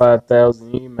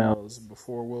 35,000 emails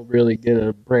before we'll really get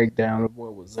a breakdown of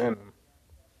what was in them.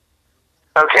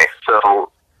 Okay,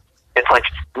 so it's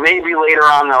maybe later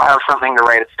on they'll have something to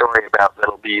write a story about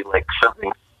that'll be,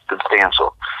 something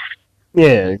substantial.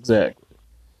 Yeah, exactly.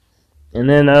 And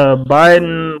then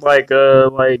Biden,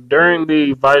 during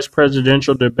the vice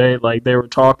presidential debate, they were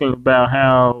talking about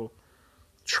how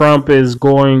Trump is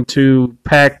going to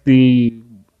pack the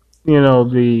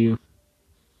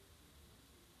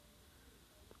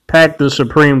pack the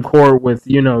Supreme Court with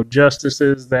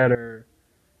justices that are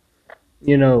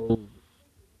you know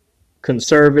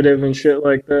conservative and shit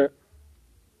like that.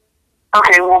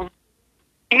 Okay, well,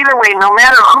 either way, no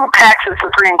matter who packs the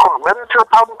Supreme Court, whether it's a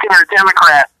Republican or a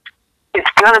Democrat, it's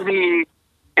going to be,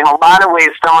 in a lot of ways,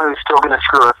 someone who's still going to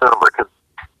screw us over. Because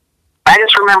I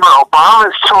just remember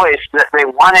Obama's choice that they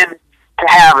wanted to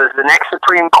have as the next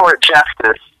Supreme Court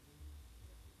justice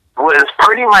was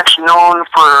pretty much known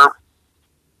for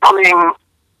putting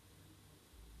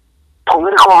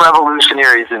political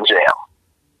revolutionaries in jail.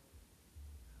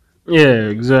 Yeah,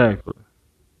 exactly.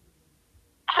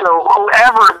 So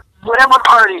whatever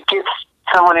party gets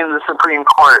someone in the Supreme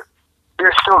Court,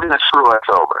 they're still going to screw us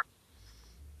over.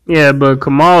 Yeah, but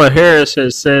Kamala Harris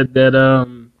has said that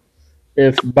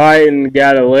if Biden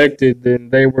got elected, then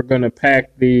they were going to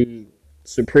pack the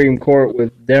Supreme Court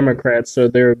with Democrats, so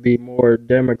there would be more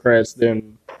Democrats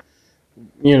than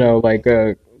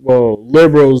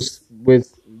liberals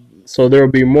with. So there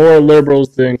will be more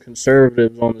liberals than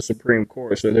conservatives on the Supreme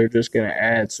Court. So they're just going to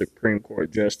add Supreme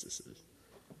Court justices.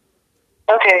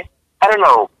 Okay, I don't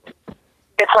know.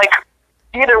 It's like,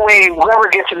 either way, whoever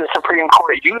gets in the Supreme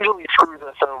Court usually screws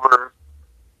us over.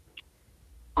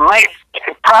 Might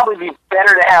probably be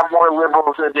better to have more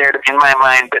liberals in there, in my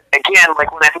mind. But again,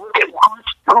 like when I look at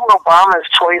who Obama's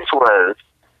choice was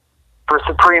for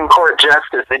Supreme Court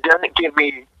justice, it doesn't give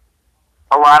me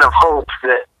a lot of hope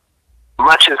that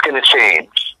much is going to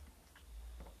change.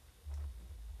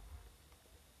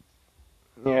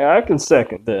 Yeah, I can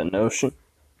second that notion.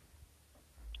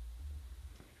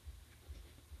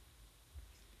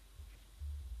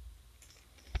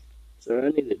 So I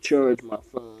need to charge my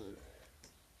phone.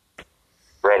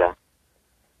 Right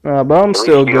on. But I'm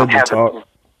still good to talk.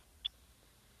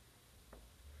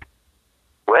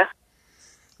 What?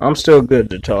 I'm still good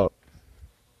to talk.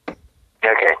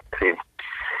 Okay. See,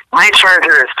 my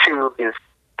charger is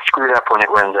screwed up when it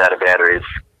runs out of batteries.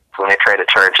 When I try to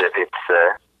charge it, it's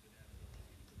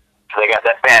I got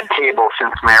that bad cable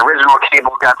since my original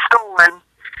cable got stolen.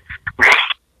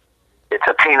 It's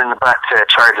a pain in the butt to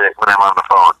charge it when I'm on the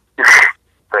phone.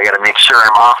 So I got to make sure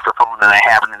I'm off the phone and I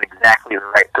have it in exactly the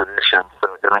right position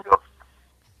so it doesn't go.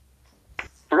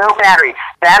 No battery.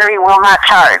 Battery will not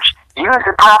charge. Use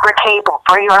the proper cable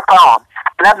for your phone.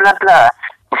 Blah, blah, blah.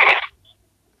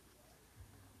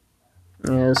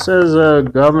 Yeah, it says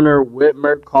Governor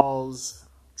Whitmer calls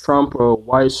Trump a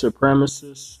white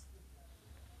supremacist.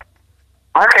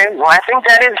 Okay, well, I think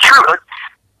that is true.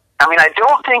 I mean, I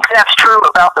don't think that's true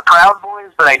about the Proud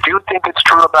Boys, but I do think it's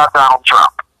true about Donald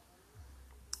Trump.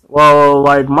 Well,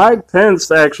 like Mike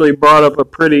Pence actually brought up a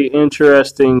pretty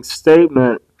interesting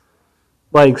statement,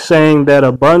 like saying that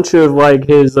a bunch of like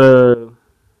his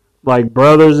like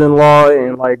brothers-in-law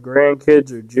and like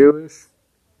grandkids are Jewish.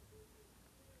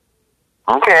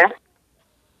 Okay.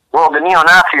 Well, the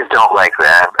neo-Nazis don't like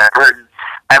that.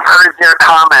 I've heard their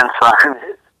comments on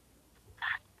it.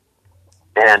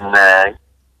 And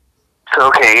so,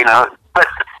 okay, but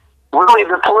really,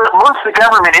 most of the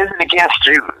government isn't against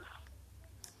Jews.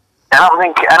 I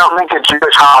don't think a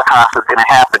Jewish Holocaust is going to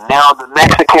happen. Now, the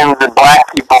Mexicans and black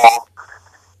people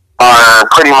are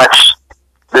pretty much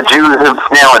the Jews of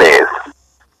nowadays.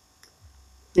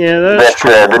 Yeah, that's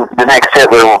true. The next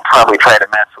Hitler will probably try to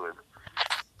mess with.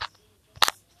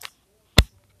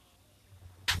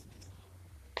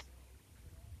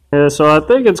 Yeah, so I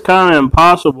think it's kind of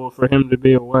impossible for him to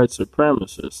be a white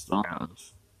supremacist. Well,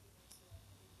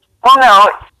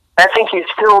 no, I think he's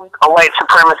still a white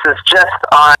supremacist just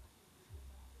on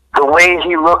the way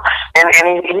he looks, and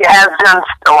he has done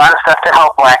a lot of stuff to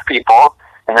help black people,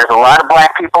 and there's a lot of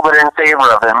black people that are in favor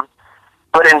of him.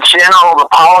 But in general, the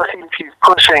policies he's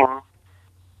pushing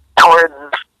towards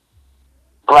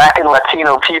black and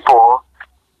Latino people,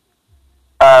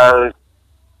 and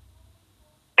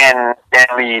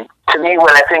to me,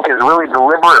 what I think is really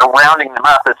deliberate rounding them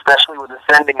up, especially with the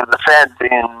sending of the feds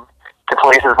in to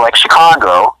places like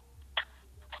Chicago,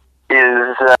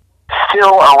 is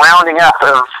still a rounding up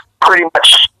of pretty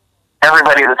much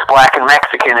everybody that's black and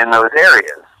Mexican in those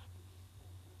areas.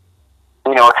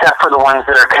 Except for the ones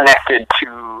that are connected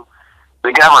to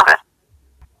the government.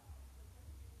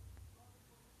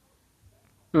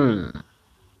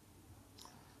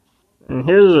 And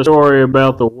here's a story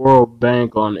about the World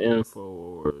Bank on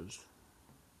InfoWars.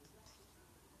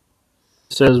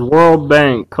 It says, World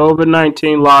Bank,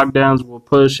 COVID-19 lockdowns will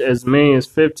push as many as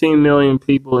 15 million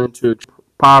people into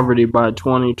poverty by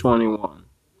 2021.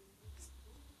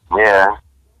 Yeah.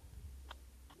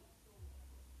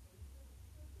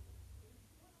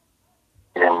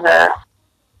 And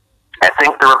I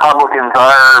think the Republicans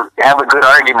have a good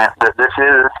argument that this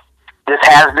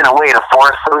has been a way to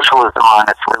force socialism on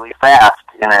us really fast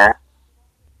in a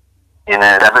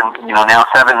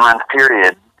 7-month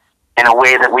period, in a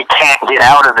way that we can't get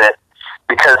out of it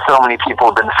because so many people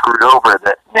have been screwed over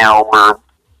that now we're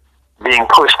being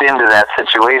pushed into that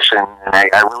situation. And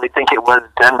I really think it was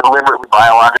done deliberately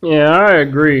biologically. Yeah, I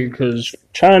agree, because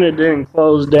China didn't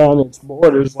close down its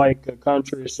borders like a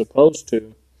country is supposed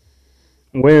to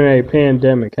when a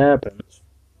pandemic happens.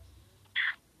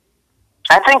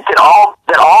 I think that all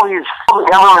these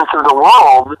governments of the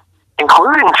world,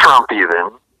 including Trump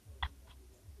even,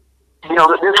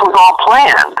 that this was all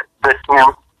planned. But,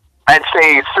 I'd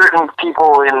say certain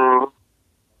people in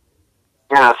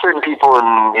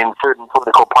certain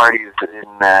political parties,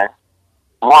 in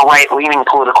more right-leaning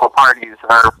political parties,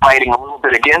 are fighting a little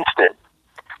bit against it.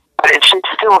 But it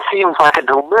still seems like a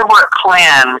deliberate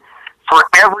plan for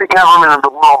every government of the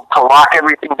world to lock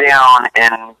everything down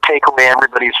and take away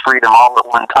everybody's freedom all at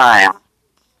one time.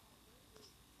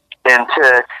 And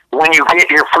when you get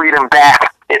your freedom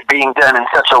back, it being done in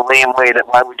such a lame way that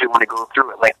why would you want to go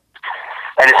through it? Like,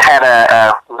 I just had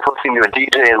I was listening to a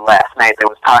DJ last night that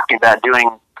was talking about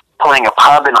playing a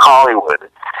pub in Hollywood.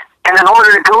 And in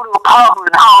order to go to a pub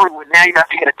in Hollywood, now you have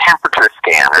to get a temperature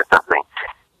scan or something.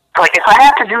 So, like, if I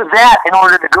have to do that in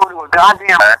order to go to a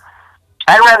goddamn bar,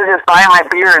 I'd rather just buy my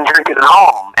beer and drink it at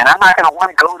home. And I'm not going to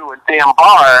want to go to a damn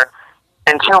bar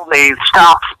until they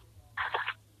stop,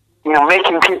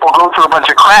 making people go through a bunch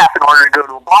of crap in order to go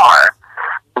to a bar.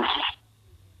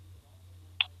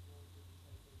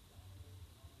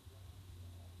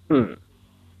 And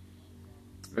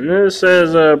then it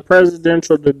says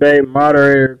presidential debate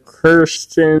moderator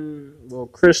Kristen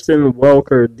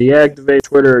Welker deactivates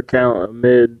Twitter account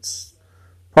amidst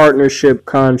partisanship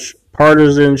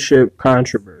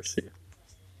controversy.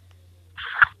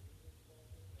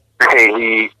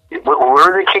 Okay, where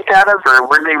were they kicked out of, or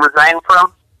where did they resign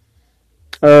from?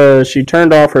 She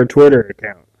turned off her Twitter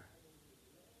account.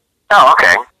 Oh,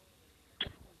 okay.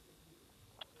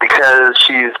 Because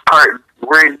she's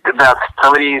worried about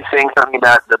somebody saying something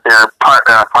about that they're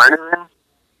partisan?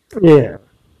 Yeah.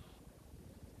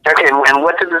 Okay, and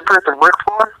what did this person work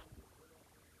for?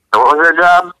 Or what was their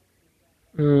job?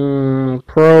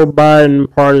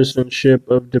 Pro-Biden partisanship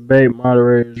of debate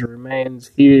moderators remains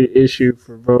heated issue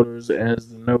for voters as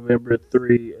the November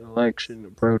 3 election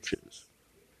approaches.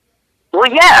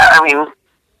 Well, yeah, I mean,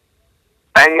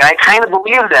 I kind of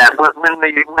believe that, but when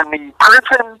the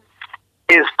person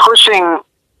is pushing,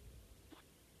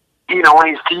 when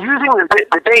he's using the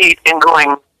debate and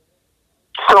going,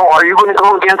 so are you going to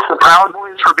go against the Proud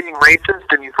Boys for being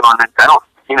racist? And he's going,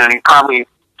 he's probably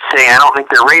saying, I don't think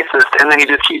they're racist, and then he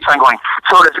just keeps on going,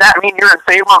 so does that mean you're in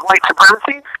favor of white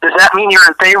supremacy? Does that mean you're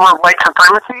in favor of white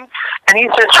supremacy? And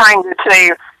he's just trying to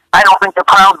say, I don't think the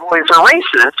Proud Boys are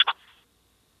racist.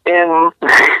 And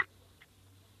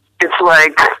it's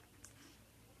like,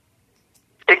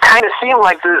 it kind of seemed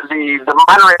like the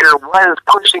moderator was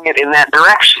pushing it in that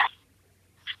direction.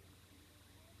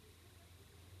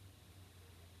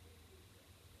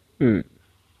 And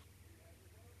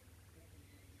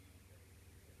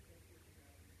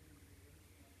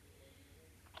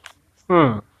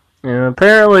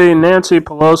apparently Nancy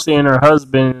Pelosi and her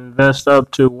husband invest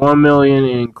up to $1 million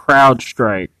in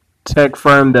CrowdStrike, tech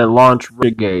firm that launched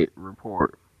Russiagate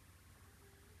report.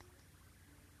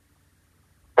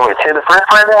 Wait, say the first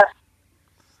part of that?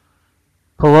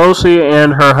 Pelosi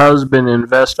and her husband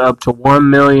invest up to $1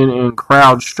 million in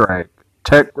CrowdStrike,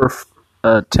 tech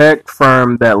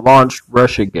firm that launched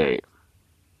Russiagate.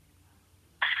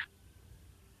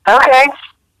 Okay.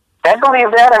 I believe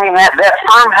that. I mean, that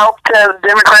firm helped the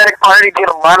Democratic Party get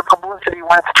a lot of publicity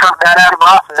once Trump got out of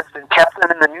office and kept them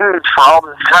in the news for all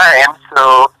this time,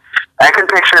 so I can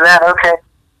picture that, okay.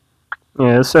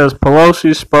 Yeah, it says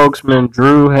Pelosi spokesman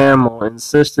Drew Hamill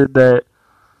insisted that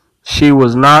she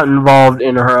was not involved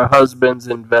in her husband's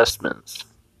investments.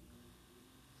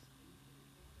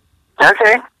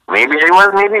 Okay. Maybe she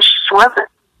was, maybe she wasn't.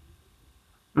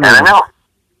 I don't know.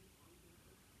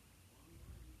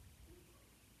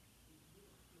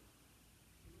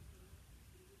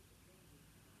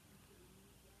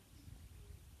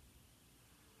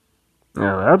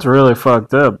 Yeah, that's really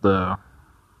fucked up, though.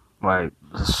 Like,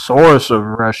 the source of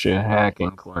Russian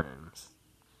hacking claims.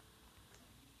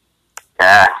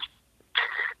 Yeah.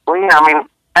 Well, I mean,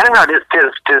 I don't know,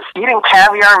 does eating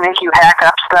caviar make you hack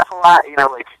up stuff a lot?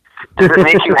 Does it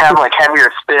make you have, heavier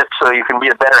spit so you can be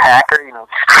a better hacker?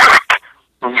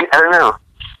 I don't know.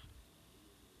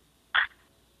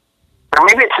 Or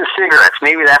maybe it's the cigarettes.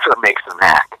 Maybe that's what makes them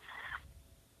hack.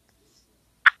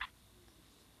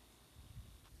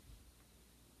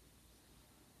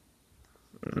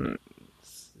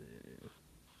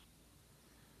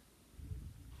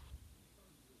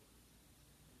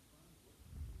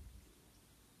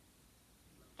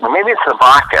 Or maybe it's the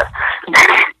vodka.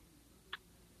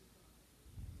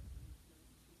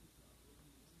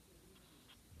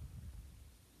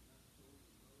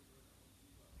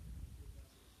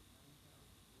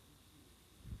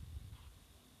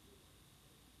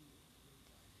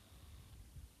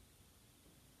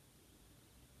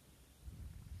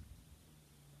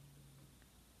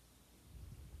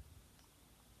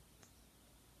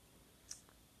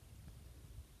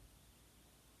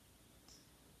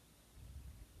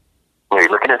 Are you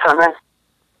looking at something?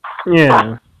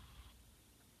 Yeah.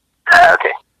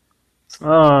 Okay.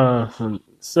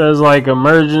 Says like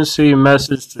emergency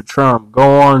message to Trump.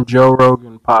 Go on Joe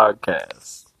Rogan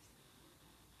podcast.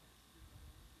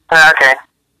 Okay.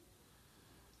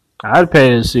 I'd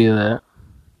pay to see that.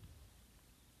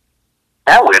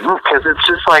 That wouldn't, because it's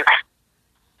just like,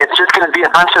 it's just going to be a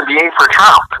bunch of yay for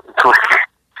Trump.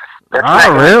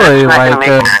 Not really.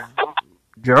 Like,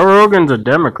 Joe Rogan's a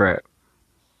Democrat.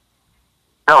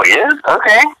 Oh, he is?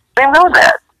 Okay. I didn't know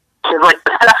that. Because, like,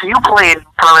 the stuff you played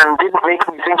from him didn't make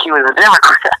me think he was a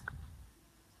Democrat.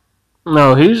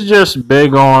 No, he's just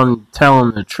big on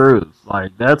telling the truth.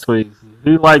 Like, that's what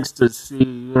he likes to see,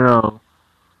 you know.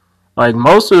 Like,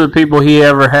 most of the people he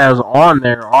ever has on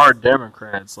there are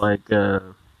Democrats. Like,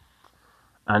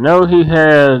 I know he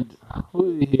had,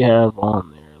 who did he have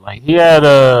on there? Like, he had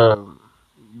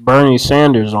Bernie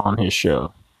Sanders on his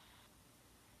show.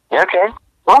 Okay.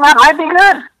 Well, that might be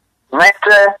good.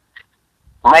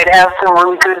 Might have some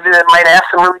really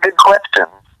good questions.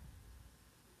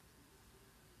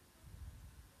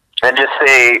 And just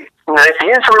say, you know, if he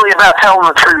is really about telling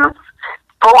the truth,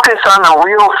 focus on the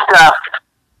real stuff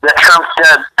that Trump's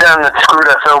done that screwed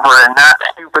us over, and not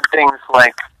stupid things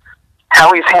like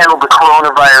how he's handled the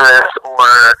coronavirus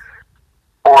or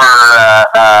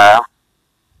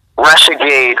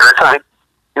Russiagate or something.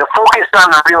 You know, focus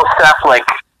on the real stuff like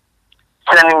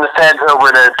sending the feds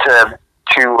over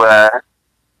to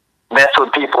mess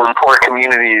with people in poor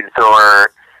communities,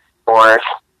 or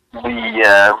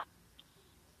the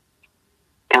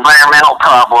environmental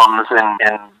problems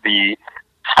and the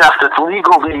stuff that's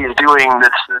legal that he's doing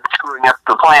that's screwing up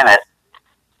the planet,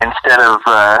 instead of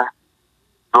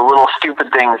the little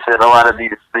stupid things that a lot of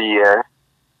the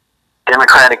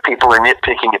Democratic people are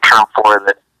nitpicking at Trump for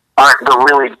that aren't the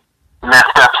really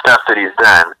messed up stuff that he's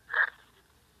done.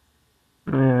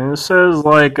 Yeah, it says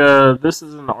like this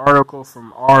is an article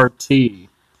from RT. It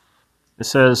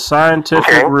says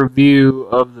scientific review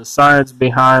of the science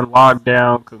behind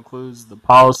lockdown concludes the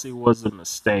policy was a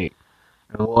mistake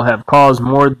and will have caused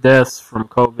more deaths from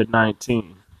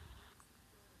COVID-19.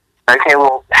 Okay,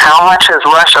 well, how much has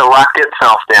Russia locked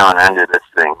itself down under this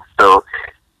thing? So,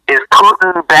 is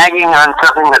Putin bagging on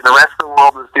something that the rest of the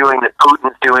world is doing that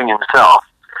Putin's doing himself?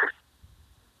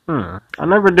 I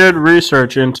never did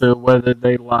research into whether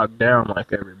they locked down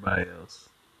like everybody else.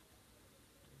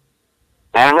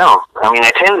 I don't know. I mean,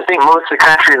 I tend to think most of the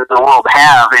countries of the world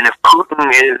have, and if Putin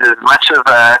is as much of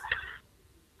a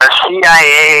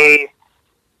CIA,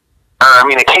 a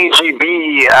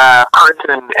KGB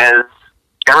person as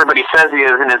everybody says he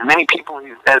is, and as many people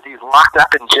as he's locked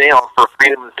up in jail for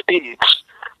freedom of speech,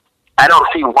 I don't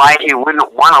see why he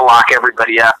wouldn't want to lock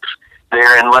everybody up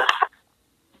there unless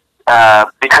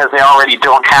because they already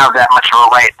don't have that much of a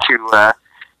right to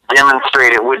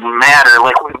demonstrate. It wouldn't matter.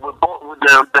 Like with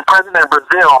the president of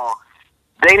Brazil,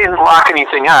 they didn't lock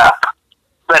anything up,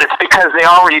 but it's because they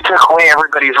already took away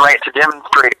everybody's right to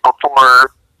demonstrate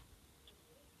before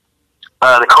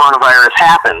the coronavirus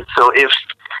happened. So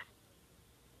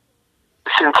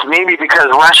since maybe because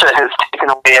Russia has taken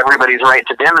away everybody's right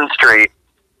to demonstrate,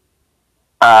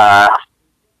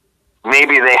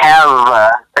 maybe they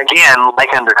have, again,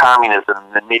 like under communism,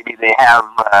 that maybe they have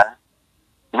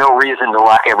no reason to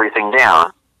lock everything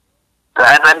down. So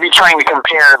I'd be trying to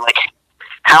compare, like,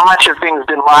 how much have things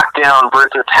been locked down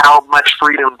versus how much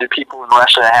freedom do people in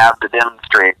Russia have to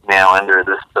demonstrate now under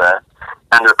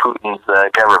Putin's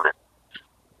government.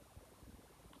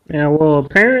 Yeah, well,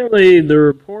 apparently the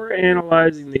report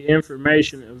analyzing the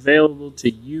information available to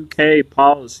UK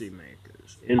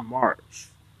policymakers in March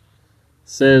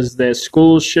says that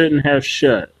schools shouldn't have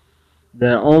shut,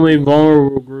 that only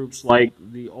vulnerable groups like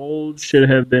the old should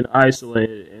have been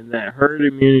isolated, and that herd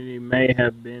immunity may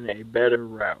have been a better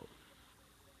route.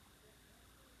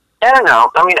 I don't know.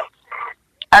 I mean,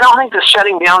 I don't think the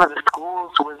shutting down of the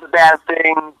schools was a bad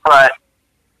thing, but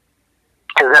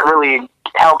because that really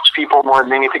helps people more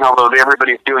than anything, although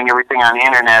everybody's doing everything on the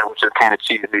internet, which is kind of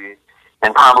cheesy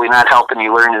and probably not helping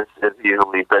you learn as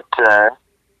easily. But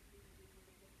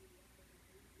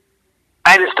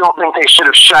I just don't think they should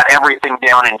have shut everything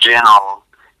down in general.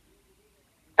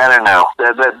 I don't know.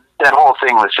 That whole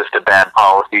thing was just a bad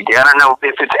policy. I don't know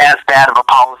if it's as bad of a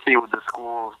policy with the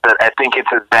schools, but I think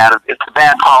it's a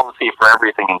bad policy for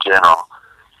everything in general.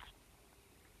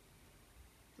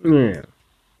 Yeah.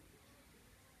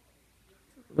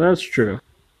 That's true.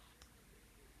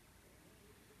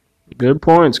 Good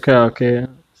points, Calcad.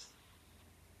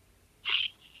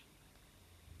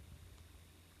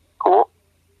 Cool.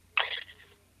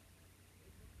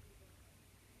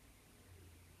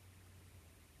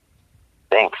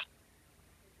 Thanks.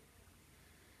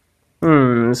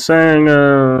 It's saying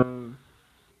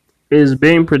it is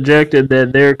being projected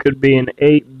that there could be an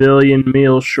 8 billion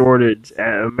meal shortage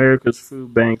at America's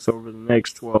food banks over the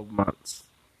next 12 months.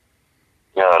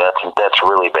 No, that's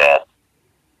really bad.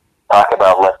 Talk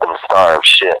about let them starve.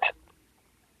 Shit.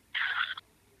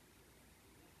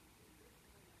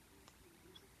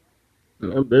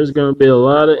 There's going to be a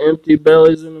lot of empty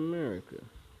bellies in America.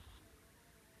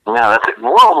 No, that's a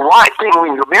worldwide thing. I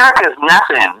mean, America is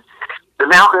nothing. The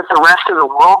amount that the rest of the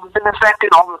world has been affected,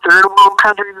 all the third world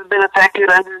countries have been affected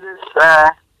under this,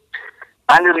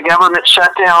 under the government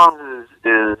shutdown,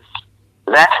 is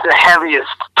that's the heaviest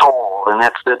toll, and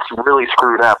that's really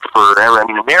screwed up forever. I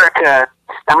mean, America.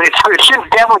 I mean,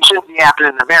 definitely shouldn't be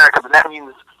happening in America, but that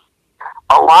means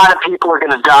a lot of people are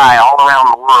going to die all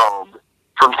around the world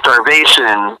from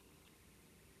starvation,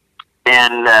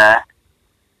 and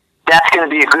that's going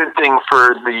to be a good thing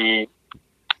for the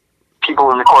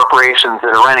people in the corporations that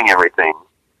are running everything,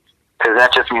 because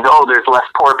that just means, there's less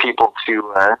poor people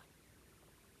to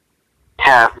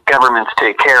have governments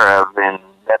take care of, and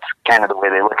that's kind of the way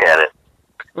they look at it.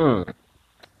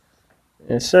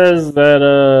 It says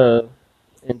that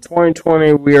in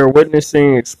 2020 we are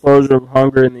witnessing an explosion of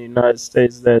hunger in the United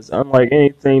States that is unlike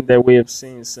anything that we have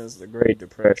seen since the Great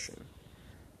Depression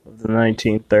of the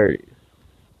 1930s.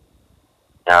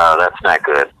 No, that's not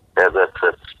good.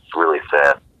 That's really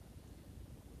sad.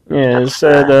 Yeah, it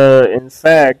said, in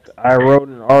fact, I wrote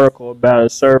an article about a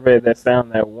survey that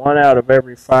found that 1 out of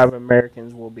every 5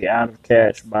 Americans will be out of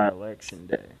cash by Election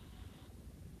Day.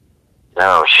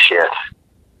 Oh, shit.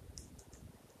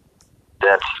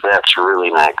 That's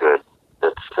really not good.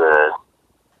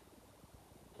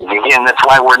 Again, that's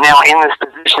why we're now in this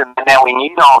position, and now we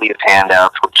need all these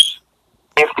handouts, which,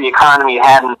 if the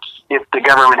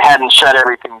government hadn't shut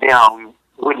everything down, we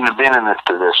wouldn't have been in this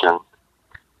position.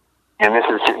 And this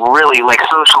is really, like,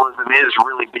 socialism is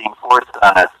really being forced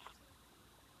on us.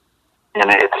 And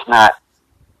it's not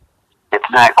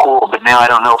cool, but now I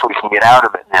don't know if we can get out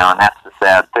of it now, and that's the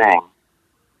sad thing.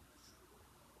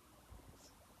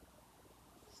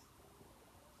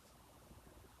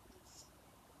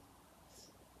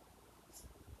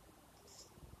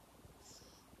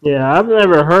 Yeah, I've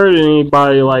never heard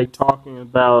anybody, like, talking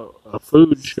about a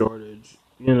food shortage,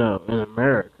 in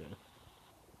America.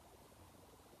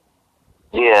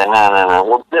 Yeah, no.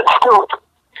 Well, that's still,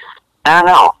 I don't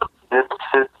know. It's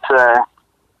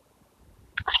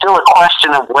still a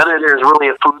question of whether there's really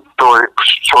a food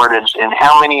shortage and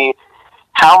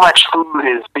how much food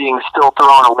is being still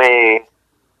thrown away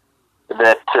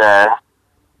that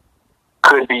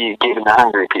could be given to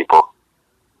hungry people.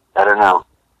 I don't know.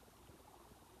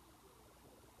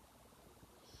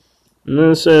 And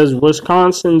then it says,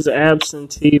 Wisconsin's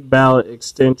absentee ballot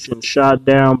extension shot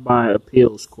down by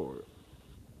appeals court.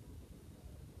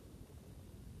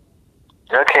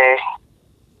 Okay.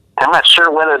 I'm not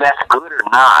sure whether that's good or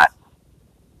not.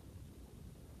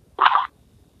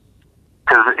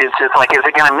 Because it's just like, is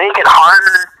it going to make it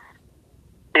harder?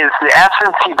 Is the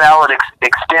absentee ballot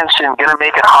extension going to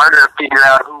make it harder to figure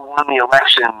out who won the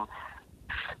election,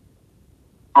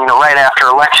 right after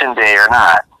Election Day or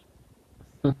not?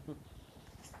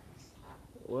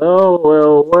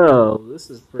 Well, this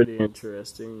is pretty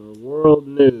interesting. World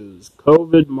news.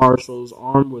 COVID marshals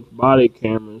armed with body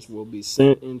cameras will be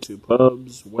sent into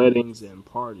pubs, weddings, and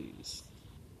parties.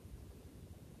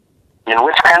 In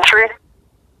which country?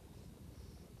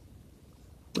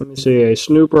 Let me see. A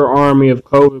snooper army of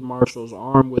COVID marshals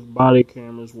armed with body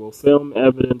cameras will film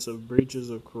evidence of breaches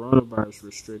of coronavirus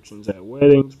restrictions at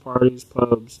weddings, parties,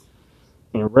 pubs,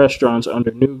 and restaurants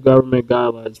under new government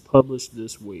guidelines published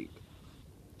this week.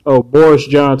 Oh, Boris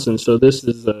Johnson, so this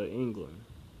is England.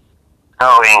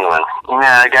 Oh, England.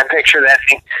 Yeah, I picture that.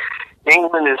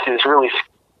 England is really...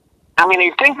 I mean,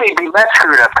 you'd think they'd be less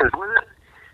screwed up, because